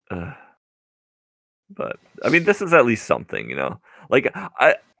 But I mean, this is at least something, you know. Like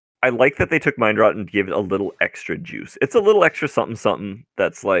I like that they took Mind Rot and gave it a little extra juice. It's a little extra something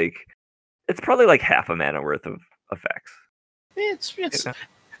that's like it's probably like half a mana worth of effects. It's.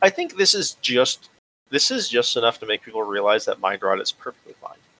 I think this is just enough to make people realize that Mind Rot is perfectly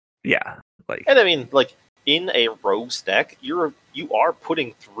fine. Yeah, like, and I mean, like in a rogue's deck, you are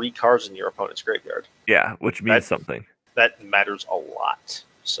putting 3 cards in your opponent's graveyard. Yeah, which means something. That matters a lot.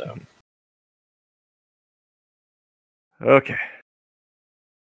 So. Okay.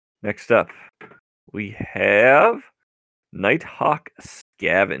 Next up, we have Nighthawk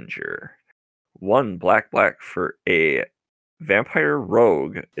Scavenger. 1 black for a vampire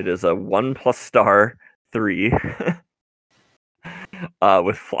rogue. It is a 1+ star 3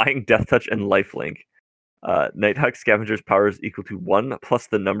 with flying, death touch, and lifelink. Nighthawk Scavenger's power is equal to 1 plus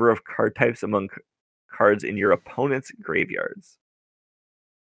the number of card types among cards in your opponent's graveyards.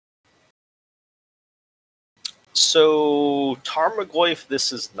 So Tarmogoyf,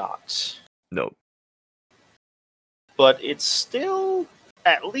 this is not. Nope. But it's still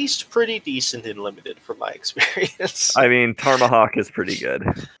at least pretty decent in limited from my experience. I mean, Tarmahawk is pretty good.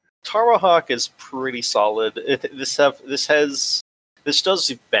 Tarmahawk is pretty solid. This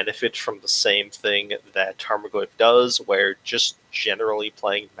does benefit from the same thing that Tarmogoyf does, where just generally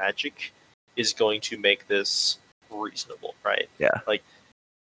playing Magic is going to make this reasonable, right? Yeah. Like,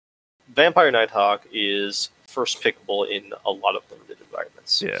 Vampire Nighthawk is first pickable in a lot of limited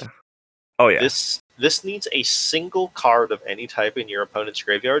environments. Yeah. Oh, yeah. This needs a single card of any type in your opponent's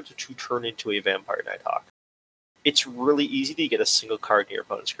graveyard to turn into a Vampire Nighthawk. It's really easy to get a single card in your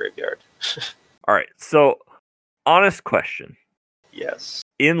opponent's graveyard. All right, so honest question. Yes.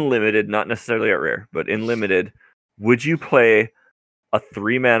 In limited, not necessarily at rare, but in limited, would you play a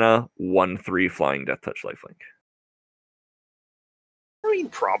 3-mana 1/3 flying death touch lifelink? I mean,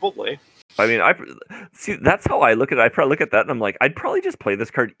 probably. I mean, see, that's how I look at it. I probably look at that and I'm like, I'd probably just play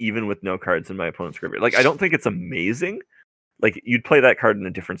this card even with no cards in my opponent's graveyard. Like, I don't think it's amazing. Like, you'd play that card in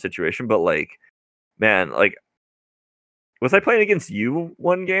a different situation, but like, man, like, was I playing against you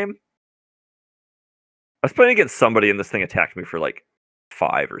one game? I was playing against somebody and this thing attacked me for like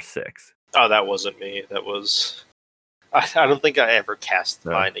 5 or 6. Oh, that wasn't me. That was... I don't think I ever cast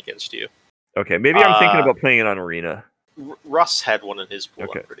mine against you. Okay, maybe I'm thinking about playing it on Arena. Russ had one in his pool,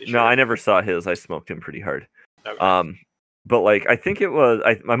 Okay. I'm pretty sure. No, I never saw his. I smoked him pretty hard. Okay. But like, I think it was...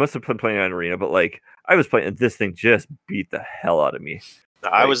 I must have been playing on Arena, but like, I was playing... This thing just beat the hell out of me.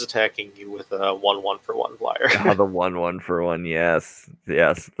 I was attacking you with a 1/1 for 1 flyer. The 1/1 for 1, yes.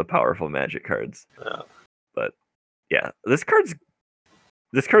 Yes, the powerful Magic cards. But yeah, this card's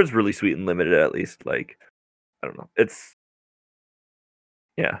really sweet and limited, at least. Like, I don't know. It's...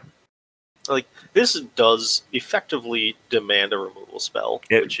 Yeah. Like, this does effectively demand a removal spell.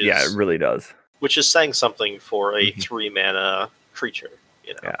 It really does. Which is saying something for a 3-mana creature,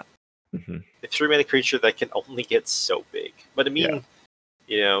 you know? Yeah. Mm-hmm. A 3-mana creature that can only get so big. But I mean,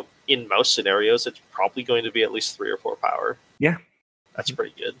 you know, in most scenarios, it's probably going to be at least 3 or 4 power. Yeah. That's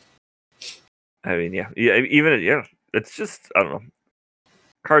pretty good. I mean, it's just, I don't know.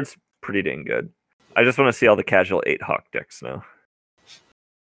 Card's pretty dang good. I just want to see all the casual 8 Hawk decks now.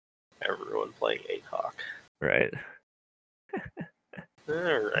 Everyone playing 8 Hawk. Right.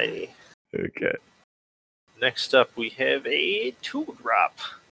 Alrighty. Okay. Next up, we have a 2-drop.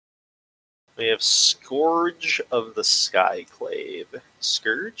 We have Scourge of the Skyclave.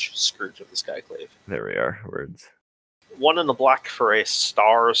 Scourge? Scourge of the Skyclave. There we are. Words. 1 in the black for a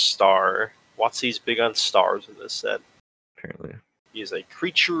star. WotC's big on stars in this set. Apparently. He is a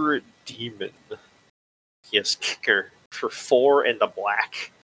creature demon. He has Kicker for 4 in the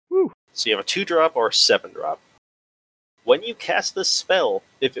black. Woo. So you have a 2-drop or a 7-drop. When you cast this spell,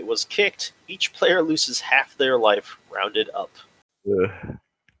 if it was kicked, each player loses half their life, rounded up. Ugh.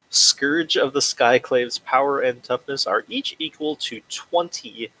 Scourge of the Skyclave's power and toughness are each equal to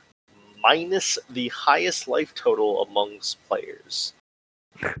 20 minus the highest life total amongst players.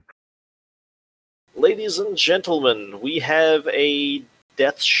 Ladies and gentlemen, we have a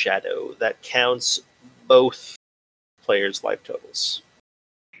Death Shadow that counts both players' life totals.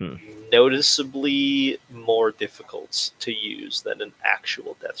 Noticeably more difficult to use than an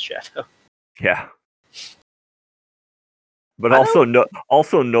actual Death Shadow. Yeah. But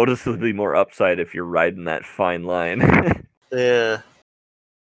also noticeably more upside if you're riding that fine line. Yeah.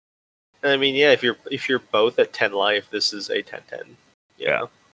 I mean, yeah, if you're both at 10 life, this is a 10/10. Yeah.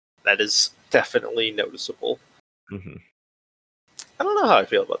 That is definitely noticeable. Mm-hmm. I don't know how I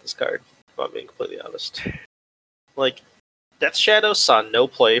feel about this card. I'm being completely honest. Like, Death Shadow saw no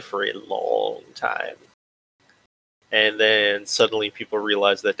play for a long time. And then suddenly people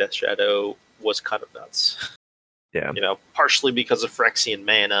realized that Death Shadow was kind of nuts. Yeah. Partially because of Phyrexian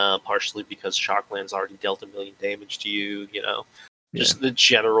mana, partially because Shockland's already dealt 1 million damage to you, Just the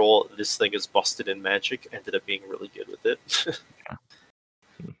general, this thing is busted in Magic, ended up being really good with it.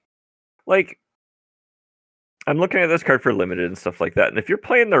 Like, I'm looking at this card for limited and stuff like that, and if you're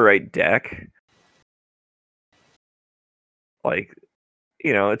playing the right deck, like,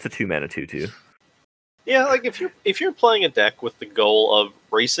 it's a 2-mana 2/2. Yeah, like if you're playing a deck with the goal of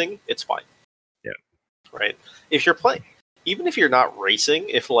racing, it's fine. Yeah. Right. Even if you're not racing,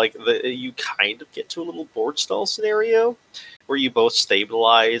 if you kind of get to a little board stall scenario where you both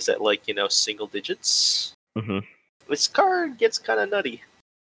stabilize at single digits, this card gets kind of nutty.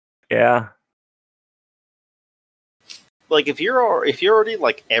 Yeah. Like if you're already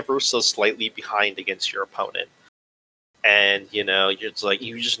ever so slightly behind against your opponent, and it's like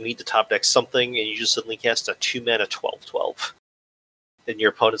you just need to top deck something, and you just suddenly cast a 2-mana 12/12, then your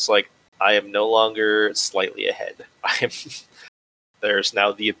opponent's like, I am no longer slightly ahead. There's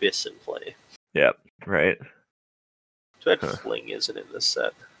now the Abyss in play. Yep. Right. Too bad Fling isn't in this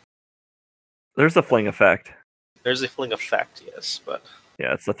set. There's a Fling effect. There's a Fling effect, yes, but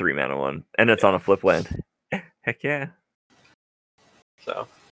yeah, it's the 3-mana one, and it's on a flip land. Heck yeah. So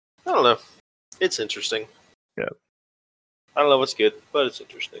I don't know. It's interesting. Yeah. I don't know what's good, but it's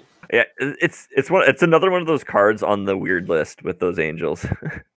interesting. Yeah, it's another one of those cards on the weird list with those angels.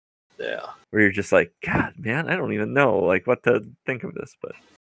 Yeah. Where you're just like, God, man, I don't even know what to think of this, but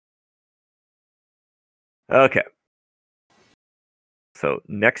okay. So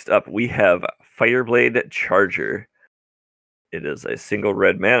next up we have Fireblade Charger. It is a single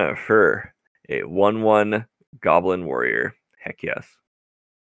red mana for a 1/1 Goblin Warrior. Heck yes.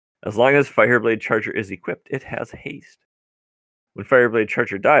 As long as Fireblade Charger is equipped, it has haste. When Fireblade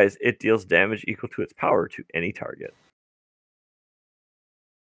Charger dies, it deals damage equal to its power to any target.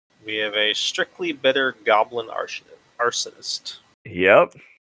 We have a strictly better Goblin Arsonist. Yep.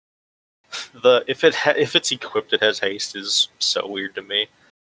 If it's equipped, it has haste is so weird to me.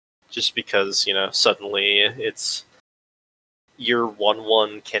 Just because suddenly it's your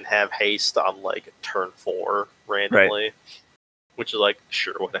 1/1 can have haste on turn 4 randomly, right. Which is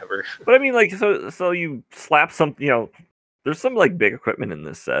sure, whatever. But I mean, so you slap something. There's some big equipment in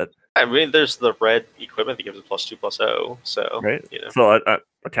this set. I mean, there's the red equipment that gives it +2/+0. So right. So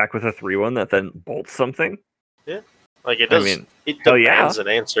attack with a 3/1 that then bolts something. Yeah. It does. I mean, it demands an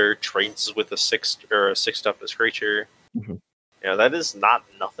answer. Trades with a 6 or a 6 toughness creature. Mm-hmm. That is not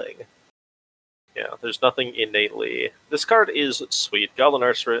nothing. There's nothing innately. This card is sweet. Goblin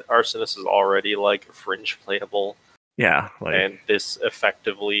Arsonist is already fringe playable. Yeah, and this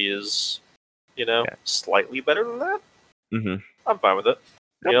effectively is, slightly better than that. Mm-hmm. I'm fine with it.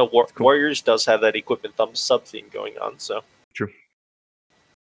 Yep, cool. Warriors does have that equipment thumb sub theme going on, so true.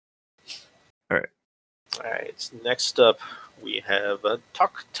 All right. Next up, we have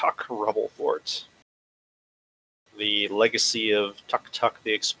Tuk Tuk Rubble Fort. The legacy of Tuk Tuk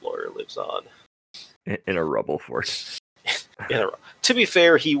the Explorer lives on. In a rubble fort. To be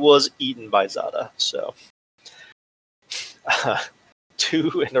fair, he was eaten by Zada, so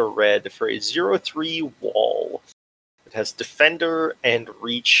 2 in a red for a 0/3 wall. It has Defender and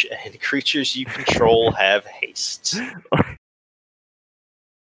Reach, and creatures you control have haste.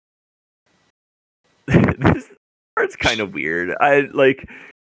 This part's kind of weird. I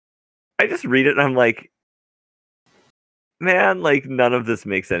just read it and I'm like, man, none of this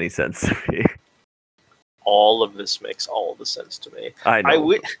makes any sense to me. All of this makes all the sense to me. I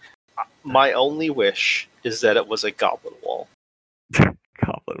know. My only wish is that it was a Goblin Wall.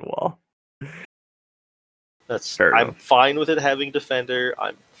 Goblin Wall. That's fair enough. I'm fine with it having Defender.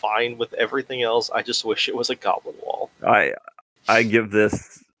 I'm fine with everything else. I just wish it was a Goblin Wall. I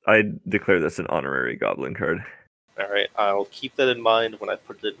declare this an honorary Goblin card. All right, I'll keep that in mind when I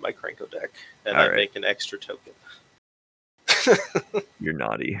put it in my Krenko deck, and I make an extra token. You're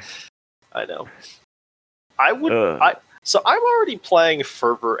naughty. I know. So I'm already playing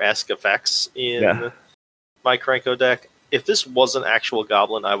Fervor-esque effects in my Krenko deck. If this was an actual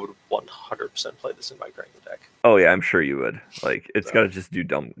Goblin, I would 100% play this in my Krenko deck. Oh yeah, I'm sure you would. It's got to just do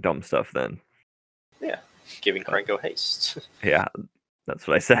dumb stuff then. Yeah, giving Krenko haste. Yeah, that's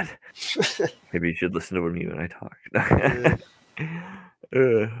what I said. Maybe you should listen to me when I talk.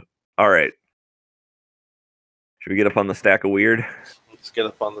 All right. Should we get up on the stack of weird? Let's get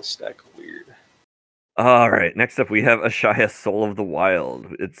up on the stack of weird. All right. Next up, we have Ashaya, Soul of the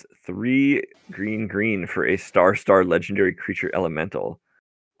Wild. It's 3 green for a star legendary creature elemental.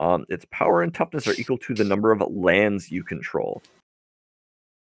 Its power and toughness are equal to the number of lands you control.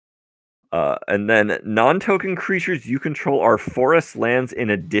 And then non-token creatures you control are forest lands in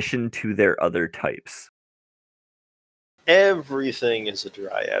addition to their other types. Everything is a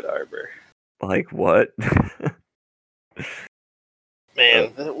Dryad Arbor. Like what?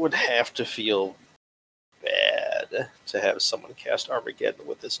 Man, that would have to feel bad to have someone cast Armageddon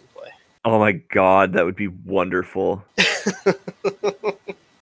with this in play. Oh my god, that would be wonderful.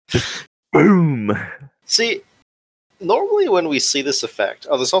 Just boom. See, normally when we see this effect,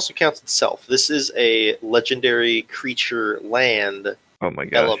 this also counts itself. This is a legendary creature land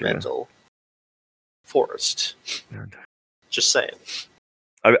elemental forest. Just saying.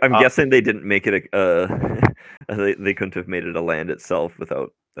 I'm guessing they didn't make it they couldn't have made it a land itself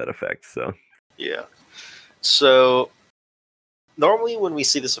without that effect, so. Yeah. So normally when we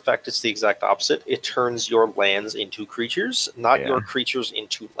see this effect, it's the exact opposite. It turns your lands into creatures, not your creatures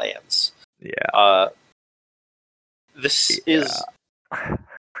into lands. Yeah. This is...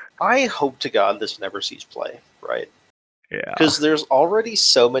 I hope to God this never sees play, right? Yeah. Because there's already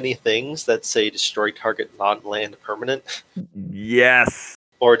so many things that say destroy target non-land permanent. Yes.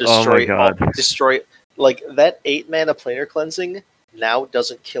 Or destroy... destroy... Like, that 8 mana planar cleansing now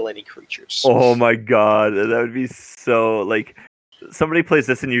doesn't kill any creatures. Oh my god, that would be so... Like, somebody plays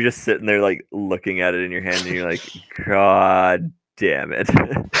this and you're just sitting there, like, looking at it in your hand and you're like, god damn it.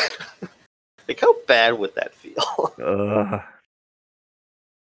 Like, how bad would that feel?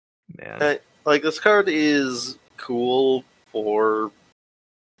 Man. Like, this card is cool for,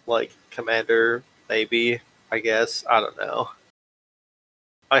 like, Commander, maybe, I guess. I don't know.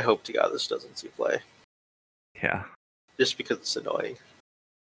 I hope to God this doesn't see play. Yeah. Just because it's annoying.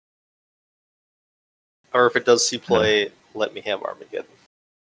 Or if it does see play, let me have Armageddon.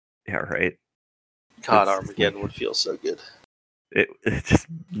 Yeah, right. God, Armageddon would feel so good. It just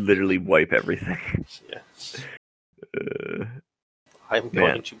literally wipe everything. Yeah. I'm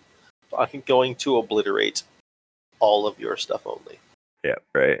going to obliterate all of your stuff only. Yeah,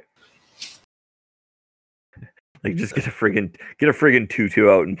 right. Like, just get a friggin' 2/2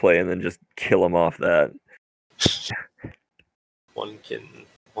 out and play, and then just kill them off that. One can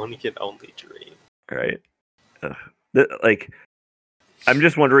only dream. Right. Like, I'm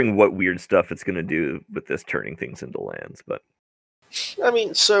just wondering what weird stuff it's gonna do with this turning things into lands, but I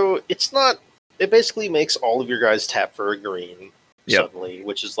mean, so it's not. It basically makes all of your guys tap for a green suddenly,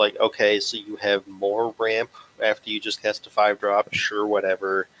 which is like, okay, so you have more ramp after you just cast a 5-drop. Sure,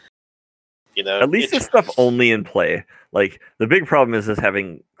 whatever. You know, at least this stuff only in play. Like, the big problem is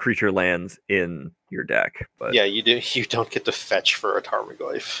having creature lands in your deck. But yeah, you don't get to fetch for a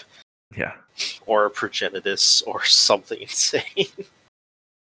Tarmogoyf. Yeah. Or a Progenitus or something insane.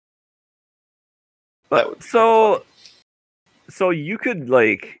 But so you could,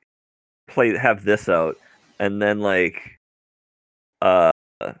 like, have this out and then, like, all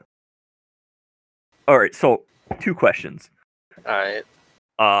right, so 2 questions. All right.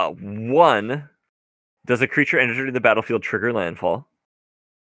 One, does a creature enter the battlefield trigger landfall?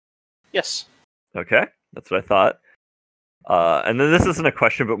 Yes. Okay, that's what I thought. And then this isn't a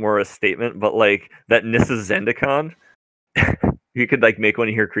question, but more a statement. But, like, that Nissa's Zendikar, you could, like, make one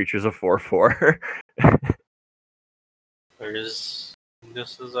of your creatures a 4/4. This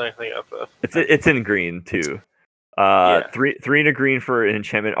is, I think, it's in green too. 3 and a green for an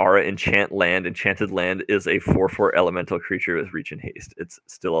enchantment aura. Enchant land. Enchanted land is a 4/4 elemental creature with reach and haste. It's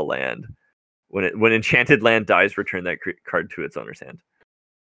still a land. When enchanted land dies, return that card to its owner's hand.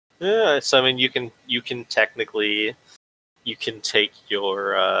 Yeah, so I mean, you can technically, you can take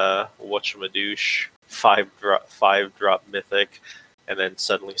your whatchamadoosh 5-drop mythic, and then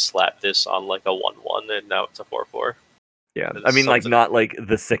suddenly slap this on like a 1/1, and now it's a 4/4. Yeah, I mean, like, not like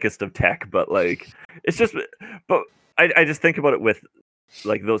the sickest of tech, but, like, it's just. But I just think about it with,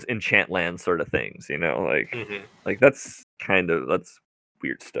 like, those enchant land sort of things, you know, like, like that's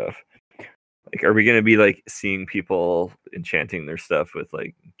weird stuff. Like, are we gonna be, like, seeing people enchanting their stuff with,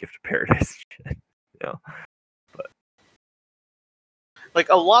 like, Gift of Paradise shit? You know, but like,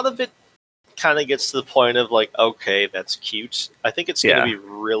 a lot of it kind of gets to the point of, like, okay, that's cute. I think it's gonna be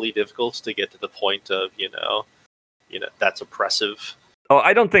really difficult to get to the point of, you know, that's oppressive. Oh,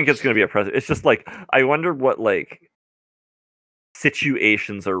 I don't think it's gonna be oppressive. It's just, like, I wonder what, like,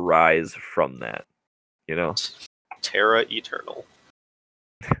 situations arise from that, you know? Terra Eternal.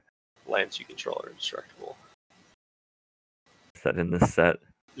 Lands you control are indestructible. Is that in this set?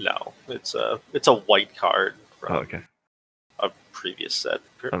 No, it's a white card from a previous set,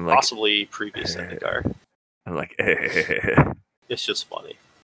 possibly previous Zendikar. I'm like, it's just funny.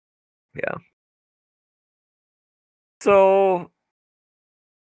 Yeah. So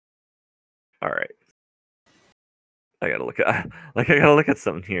All right. I gotta look at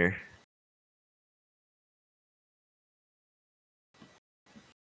something here.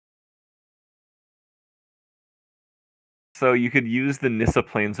 So you could use the Nissa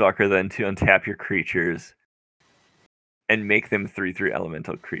Planeswalker then to untap your creatures and make them 3/3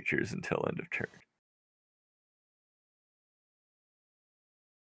 elemental creatures until end of turn.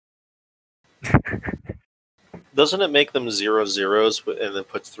 Doesn't it make them 0/0s and then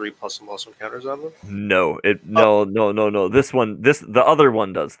puts 3+++ counters on them? No. No. The other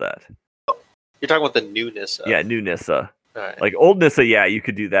one does that. You're talking about the new Nissa. Yeah, new Nissa. Right. Like old Nissa, yeah, you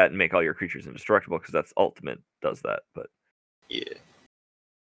could do that and make all your creatures indestructible because that's ultimate does that. But yeah,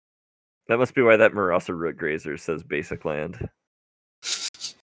 that must be why that Murasa Root Grazer says basic land.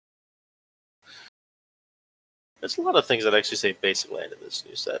 there's a lot of things that actually say basic land in this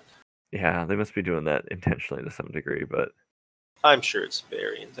new set. Yeah, they must be doing that intentionally to some degree, but I'm sure it's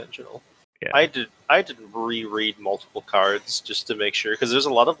very intentional. yeah. I did reread multiple cards just to make sure, because there's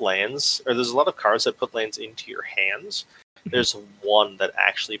a lot of lands, or there's a lot of cards that put lands into your hands. There's one that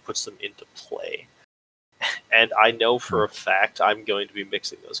actually puts them into play. And I know for a fact I'm going to be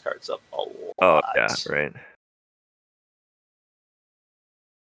mixing those cards up a lot. Oh, yeah, right.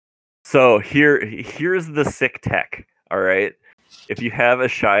 So here's the sick tech, all right? If you have a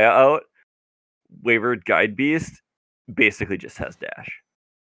Shia out, Wayward Guide Beast basically just has dash.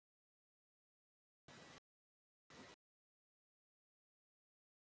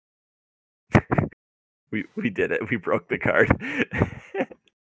 We did it. We broke the card.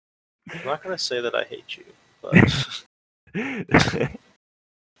 I'm not going to say that I hate you, but...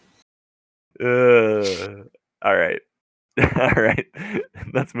 all right. All right.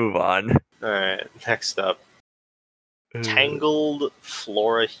 Let's move on. All right, next up. Tangled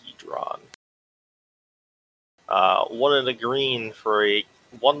Florahedron. 1 and a green for a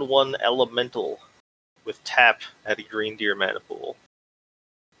 1/1 elemental with tap at a green deer mana pool.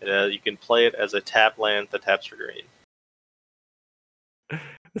 You can play it as a tap land that taps for green.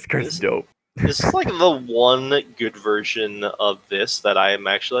 This card's dope. This is like the one good version of this that I am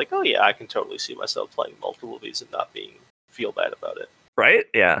actually like, oh yeah, I can totally see myself playing multiple of these and not feel bad about it. Right?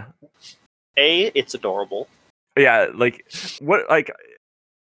 Yeah. It's adorable. Yeah, like what? Like,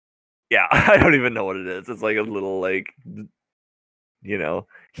 yeah, I don't even know what it is. It's like a little, like, you know,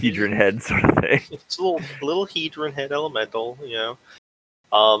 Hedron head sort of thing. It's a little Hedron head elemental, you know.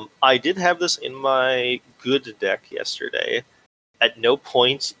 I did have this in my good deck yesterday. At no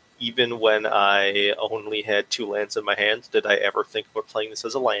point, even when I only had 2 lands in my hand, did I ever think about playing this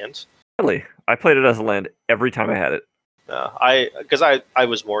as a land. Really? I played it as a land every time I had it. Because I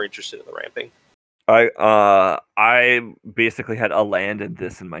was more interested in the ramping. I basically had a land and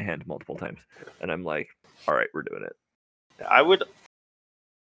this in my hand multiple times, and I'm like, all right, we're doing it. I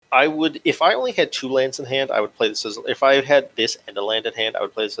would, if I only had 2 lands in hand, I would play this as. If I had this and a land in hand, I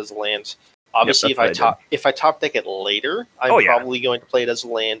would play this as a land. Obviously, Yep, if I top deck it later, I'm probably going to play it as a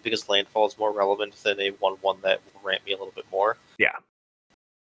land because landfall is more relevant than a 1/1 that will ramp me a little bit more. Yeah,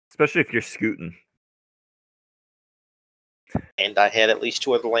 especially if you're scooting. And I had at least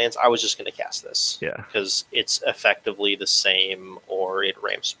 2 other lands. I was just going to cast this. Yeah, because it's effectively the same, or it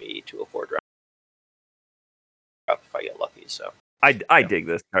ramps me to a 4-drop if I get lucky. So I dig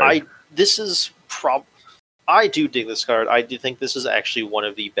this card. I do dig this card. I do think this is actually one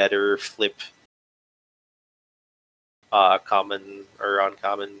of the better flip common or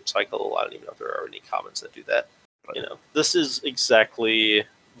uncommon cycle. I don't even know if there are any commons that do that. But, you know, this is exactly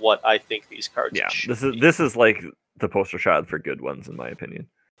what I think these cards should be. This is like the poster child for good ones, in my opinion.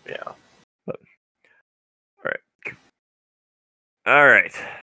 Yeah. But, all right.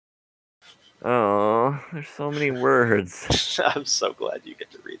 Oh, there's so many words. I'm so glad you get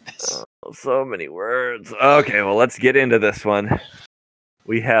to read this. Oh, so many words. Okay, well, let's get into this one.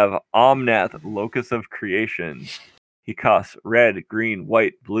 We have Omnath, Locus of Creation. He costs red, green,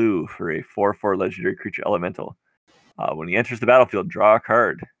 white, blue for a 4/4 legendary creature elemental. When he enters the battlefield, draw a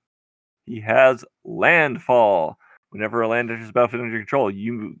card. He has Landfall. Whenever a land enters the battlefield under your control,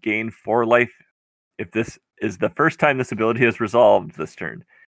 you gain 4 life. If this is the first time this ability is resolved this turn.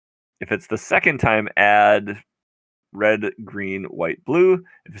 If it's the second time, add red, green, white, blue.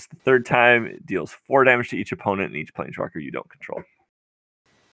 If it's the third time, it deals 4 damage to each opponent and each planeswalker you don't control.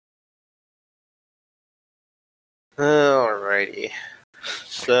 Alrighty.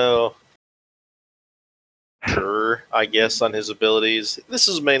 So, sure, I guess, on his abilities. This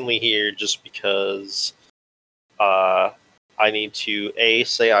is mainly here just because I need to A,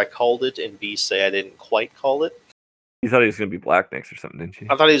 say I called it, and B, say I didn't quite call it. You thought he was going to be black next or something, didn't you?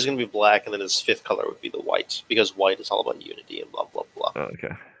 I thought he was going to be black, and then his 5th color would be the white, because white is all about unity and blah, blah, blah. Oh,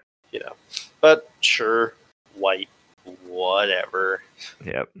 okay. But sure, white, whatever.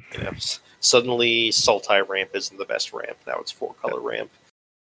 Yep. Suddenly Sultai ramp isn't the best ramp. Now it's 4-color ramp.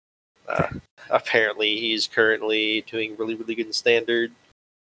 Apparently he's currently doing really, really good in standard.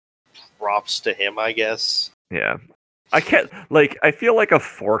 Props to him, I guess. Yeah. I feel like a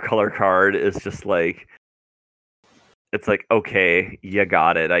 4-color card is just like, it's like, okay, you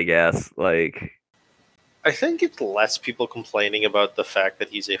got it, I guess. Like, I think it's less people complaining about the fact that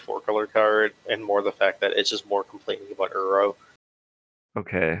he's a 4-color card, and more the fact that it's just more complaining about Uro.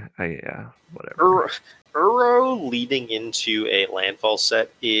 Okay, yeah, whatever. Uro leading into a landfall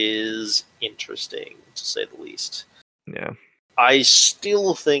set is interesting, to say the least. Yeah. I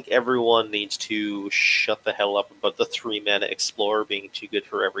still think everyone needs to shut the hell up about the 3-mana Explorer being too good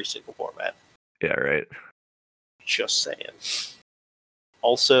for every single format. Yeah, right. Just saying.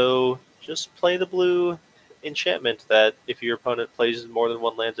 Also, just play the blue enchantment that if your opponent plays more than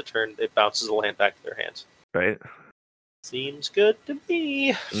one land a turn, it bounces a land back to their hand. Right. Seems good to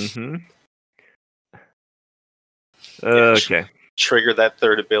me. Mm-hmm. Okay. Trigger that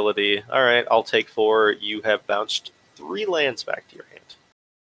third ability. All right, I'll take 4. You have bounced 3 lands back to your hand.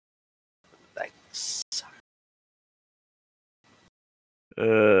 Thanks.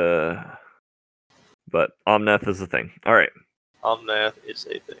 But Omnath is a thing. All right. Omnath is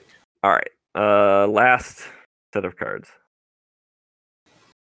a thing. All right. Last set of cards.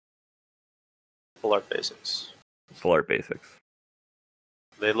 Full art basics. Full art basics.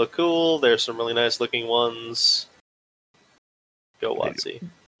 They look cool. There's some really nice looking ones. Go Watsy.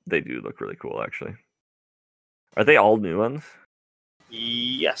 They do look really cool, actually. Are they all new ones?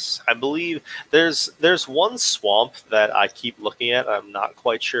 Yes, I believe there's one swamp that I keep looking at. I'm not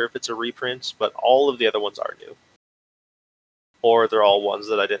quite sure if it's a reprint, but all of the other ones are new. Or they're all ones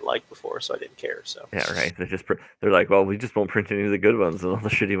that I didn't like before, so I didn't care. So yeah, right. They're like, well, we just won't print any of the good ones, and all the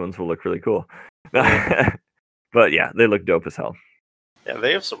shitty ones will look really cool. But yeah, they look dope as hell. Yeah,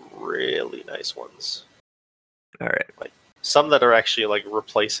 they have some really nice ones. All right, like some that are actually like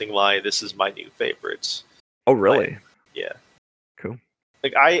replacing this is my new favorites. Oh, really? Yeah. Cool.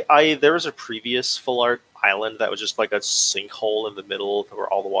 Like there was a previous full art island that was just like a sinkhole in the middle where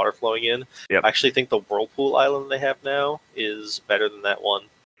all the water flowing in. Yep. I actually think the whirlpool island they have now is better than that one.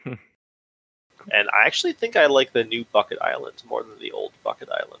 And I actually think I like the new bucket island more than the old bucket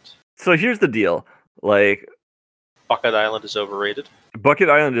island. So here's the deal. Like, Bucket Island is overrated. Bucket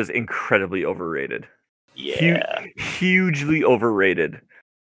Island is incredibly overrated. Yeah. Hugely overrated.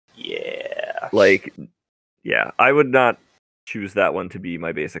 Yeah. Like, yeah, I would not choose that one to be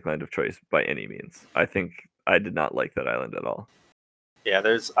my basic land of choice by any means. I think I did not like that island at all. Yeah,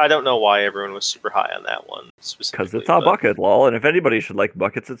 I don't know why everyone was super high on that one specifically. Because it's a bucket, lol, and if anybody should like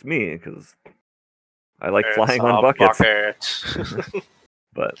buckets, it's me, because I like flying on buckets. Bucket.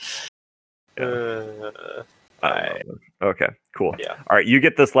 But yeah. Right. Okay, cool. Yeah. All right, you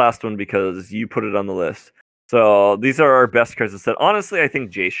get this last one because you put it on the list. So these are our best cards instead. Honestly, I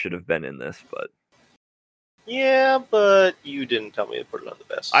think Jace should have been in this, but yeah, but you didn't tell me to put it on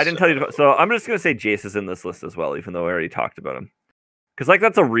the best. I didn't tell you to. So I'm just gonna say Jace is in this list as well, even though I already talked about him. Because like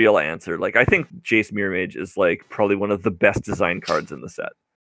that's a real answer. Like I think Jace Mirror Mage is like probably one of the best design cards in the set.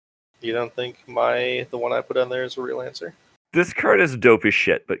 You don't think the one I put on there is a real answer? This card is dope as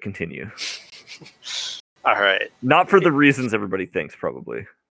shit, but continue. All right. Not for the reasons everybody thinks, probably.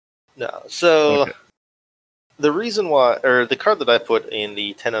 No. So okay. The reason why, or the card that I put in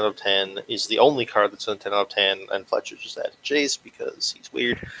the 10 out of 10 is the only card that's in 10 out of 10, and Fletcher just added Jace because he's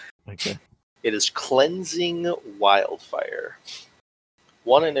weird. Okay. It is Cleansing Wildfire.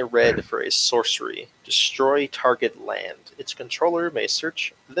 1 in a red for a sorcery. Destroy target land. Its controller may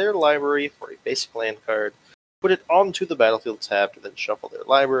search their library for a basic land card, put it onto the battlefield tab, and then shuffle their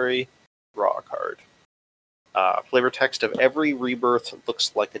library, draw a card. Flavor text of every rebirth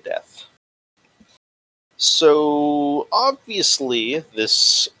looks like a death. So, obviously,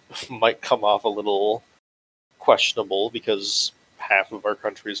 this might come off a little questionable because half of our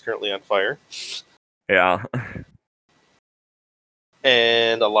country is currently on fire. Yeah.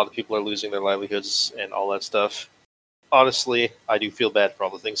 And a lot of people are losing their livelihoods and all that stuff. Honestly, I do feel bad for all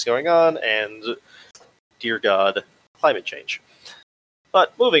the things going on, and dear God, climate change.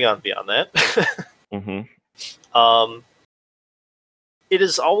 But moving on beyond that, mm-hmm. It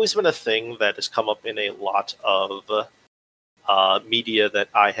has always been a thing that has come up in a lot of media that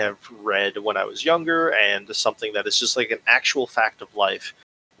I have read when I was younger, and something that is just like an actual fact of life,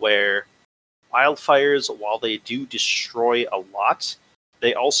 where wildfires, while they do destroy a lot,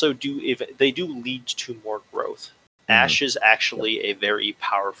 they also do lead to more growth. Mm-hmm. Ash is actually a very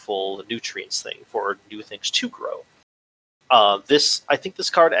powerful nutrients thing for new things to grow. I think this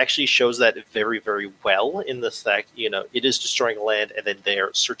card actually shows that very, very well in the fact, it is destroying a land and then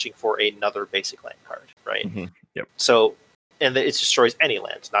they're searching for another basic land card, right? Mm-hmm. Yep. So, and it destroys any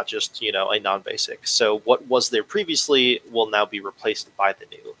land, not just, a non-basic. So what was there previously will now be replaced by the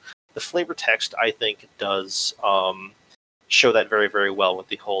new. The flavor text, I think, does show that very, very well with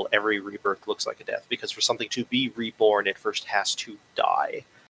the whole every rebirth looks like a death, because for something to be reborn, it first has to die.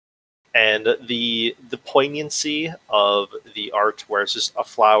 And the poignancy of the art, where it's just a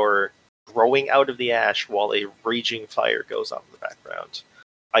flower growing out of the ash while a raging fire goes on in the background,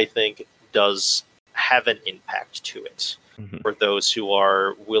 I think does have an impact to it for those who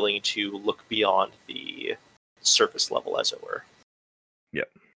are willing to look beyond the surface level, as it were. Yep.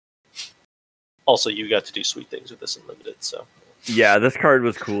 Also, you got to do sweet things with this in limited, so. Yeah, this card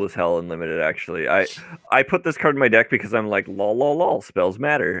was cool as hell in limited, actually. I put this card in my deck because I'm like, lol, lol, lol, spells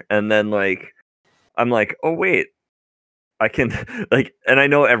matter. And then, like, I'm like, oh, wait. I can, like, and I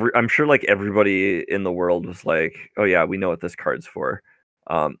know I'm sure, like, everybody in the world was like, oh, yeah, we know what this card's for.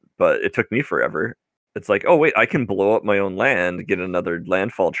 But it took me forever. It's like, oh, wait, I can blow up my own land, get another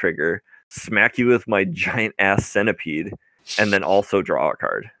landfall trigger, smack you with my giant-ass centipede, and then also draw a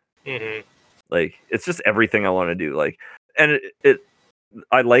card. Mm-hmm. Like, it's just everything I want to do. Like, and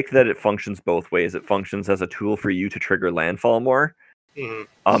I like that it functions both ways. It functions as a tool for you to trigger landfall more,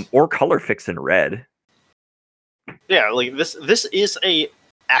 or color fix in red. Yeah, like this is a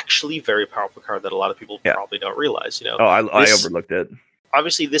actually very powerful card that a lot of people probably don't realize. Oh, I overlooked it.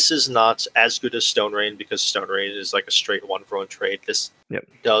 Obviously, this is not as good as Stone Rain, because Stone Rain is like a straight 1-for-1 trade. This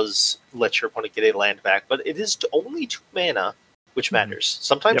does let your opponent get a land back, but it is only 2 mana, which matters.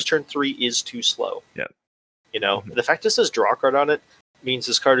 Sometimes turn 3 is too slow. The fact this says draw a card on it means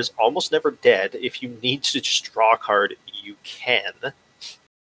this card is almost never dead. If you need to just draw a card, you can.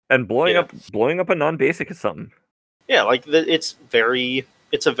 And blowing up a non-basic is something. Yeah, like it's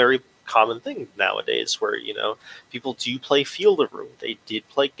a very common thing nowadays where, people do play Field of Ruin. They did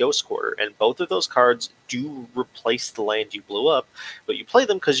play Ghost Quarter, and both of those cards do replace the land you blew up, but you play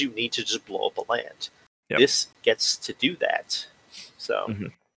them because you need to just blow up a land. This gets to do that. So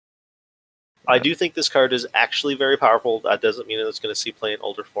I do think this card is actually very powerful. That doesn't mean that it's going to see play in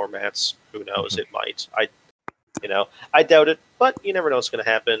older formats. Who knows? It might. I doubt it, but you never know what's going to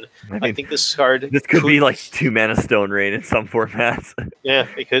happen. I think this card... This could be like 2 mana Stone Rain in some formats. Yeah,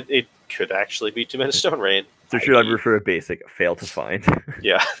 it could actually be 2 mana Stone Rain. So should I prefer a basic? Fail to find.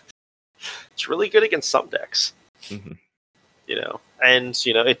 Yeah. It's really good against some decks. And,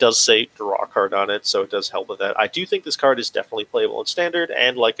 it does say draw a card on it, so it does help with that. I do think this card is definitely playable in Standard,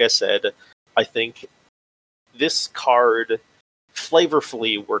 and like I said, I think this card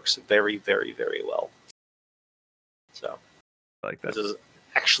flavorfully works very, very, very well. So, I like that. This is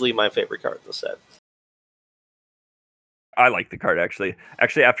actually my favorite card in the set. I like the card, actually.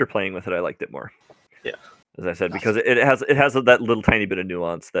 Actually, after playing with it, I liked it more. Yeah. As I said, because it has that little tiny bit of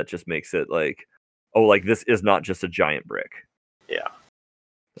nuance that just makes it like, oh, like this is not just a giant brick. Yeah.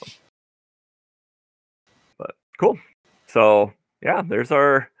 So. But cool. So yeah, there's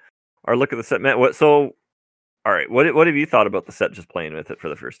our look at the set, man. All right, what have you thought about the set just playing with it for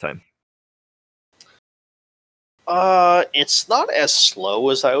the first time? It's not as slow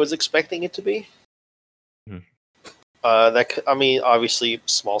as I was expecting it to be. Obviously,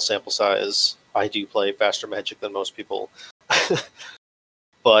 small sample size. I do play faster Magic than most people,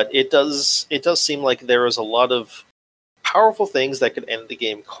 but it does seem like there is a lot of powerful things that could end the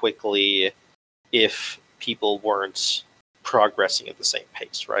game quickly if people weren't progressing at the same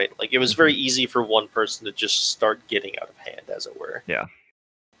pace, right? Like, it was very easy for one person to just start getting out of hand, as it were. Yeah.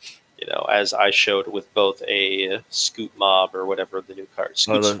 As I showed with both a Scoot Mob or whatever the new card,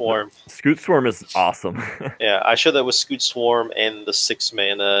 Scoot Swarm. Scoot Swarm is awesome. Yeah, I showed that with Scoot Swarm and the 6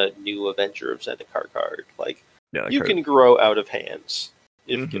 mana new Avenger of Zendikar card. Like, you can grow out of hands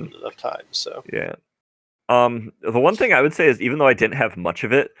if given enough time. So yeah. The one thing I would say is, even though I didn't have much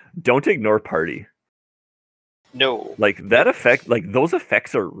of it, don't ignore party. No. Like, that effect, like, those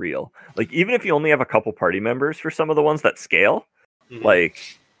effects are real. Like, even if you only have a couple party members for some of the ones that scale,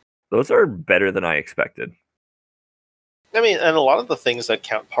 like, those are better than I expected. I mean, and a lot of the things that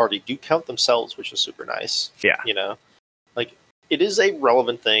count party do count themselves, which is super nice. Yeah. Like, it is a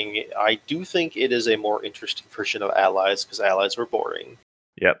relevant thing. I do think it is a more interesting version of allies, because allies were boring.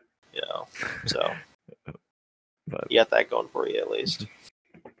 Yep. So but, you got that going for you, at least.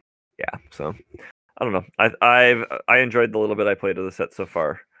 Yeah, so I don't know. I enjoyed the little bit I played of the set so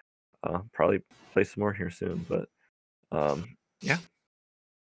far. Probably play some more here soon, but yeah.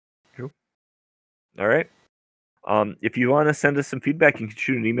 Cool. All right. If you want to send us some feedback, you can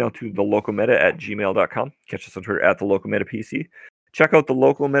shoot an email to thelocalmeta@gmail.com. Catch us on Twitter at thelocalmetapc. Check out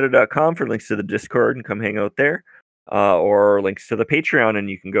thelocalmeta.com for links to the Discord and come hang out there, or links to the Patreon, and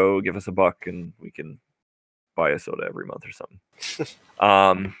you can go give us $1 and we can buy a soda every month or something.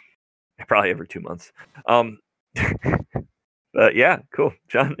 Probably every 2 months. But yeah, cool.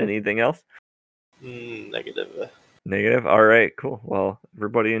 John, anything else? Negative. Negative? All right, cool. Well,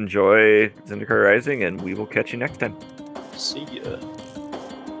 everybody enjoy Zendikar Rising, and we will catch you next time. See ya.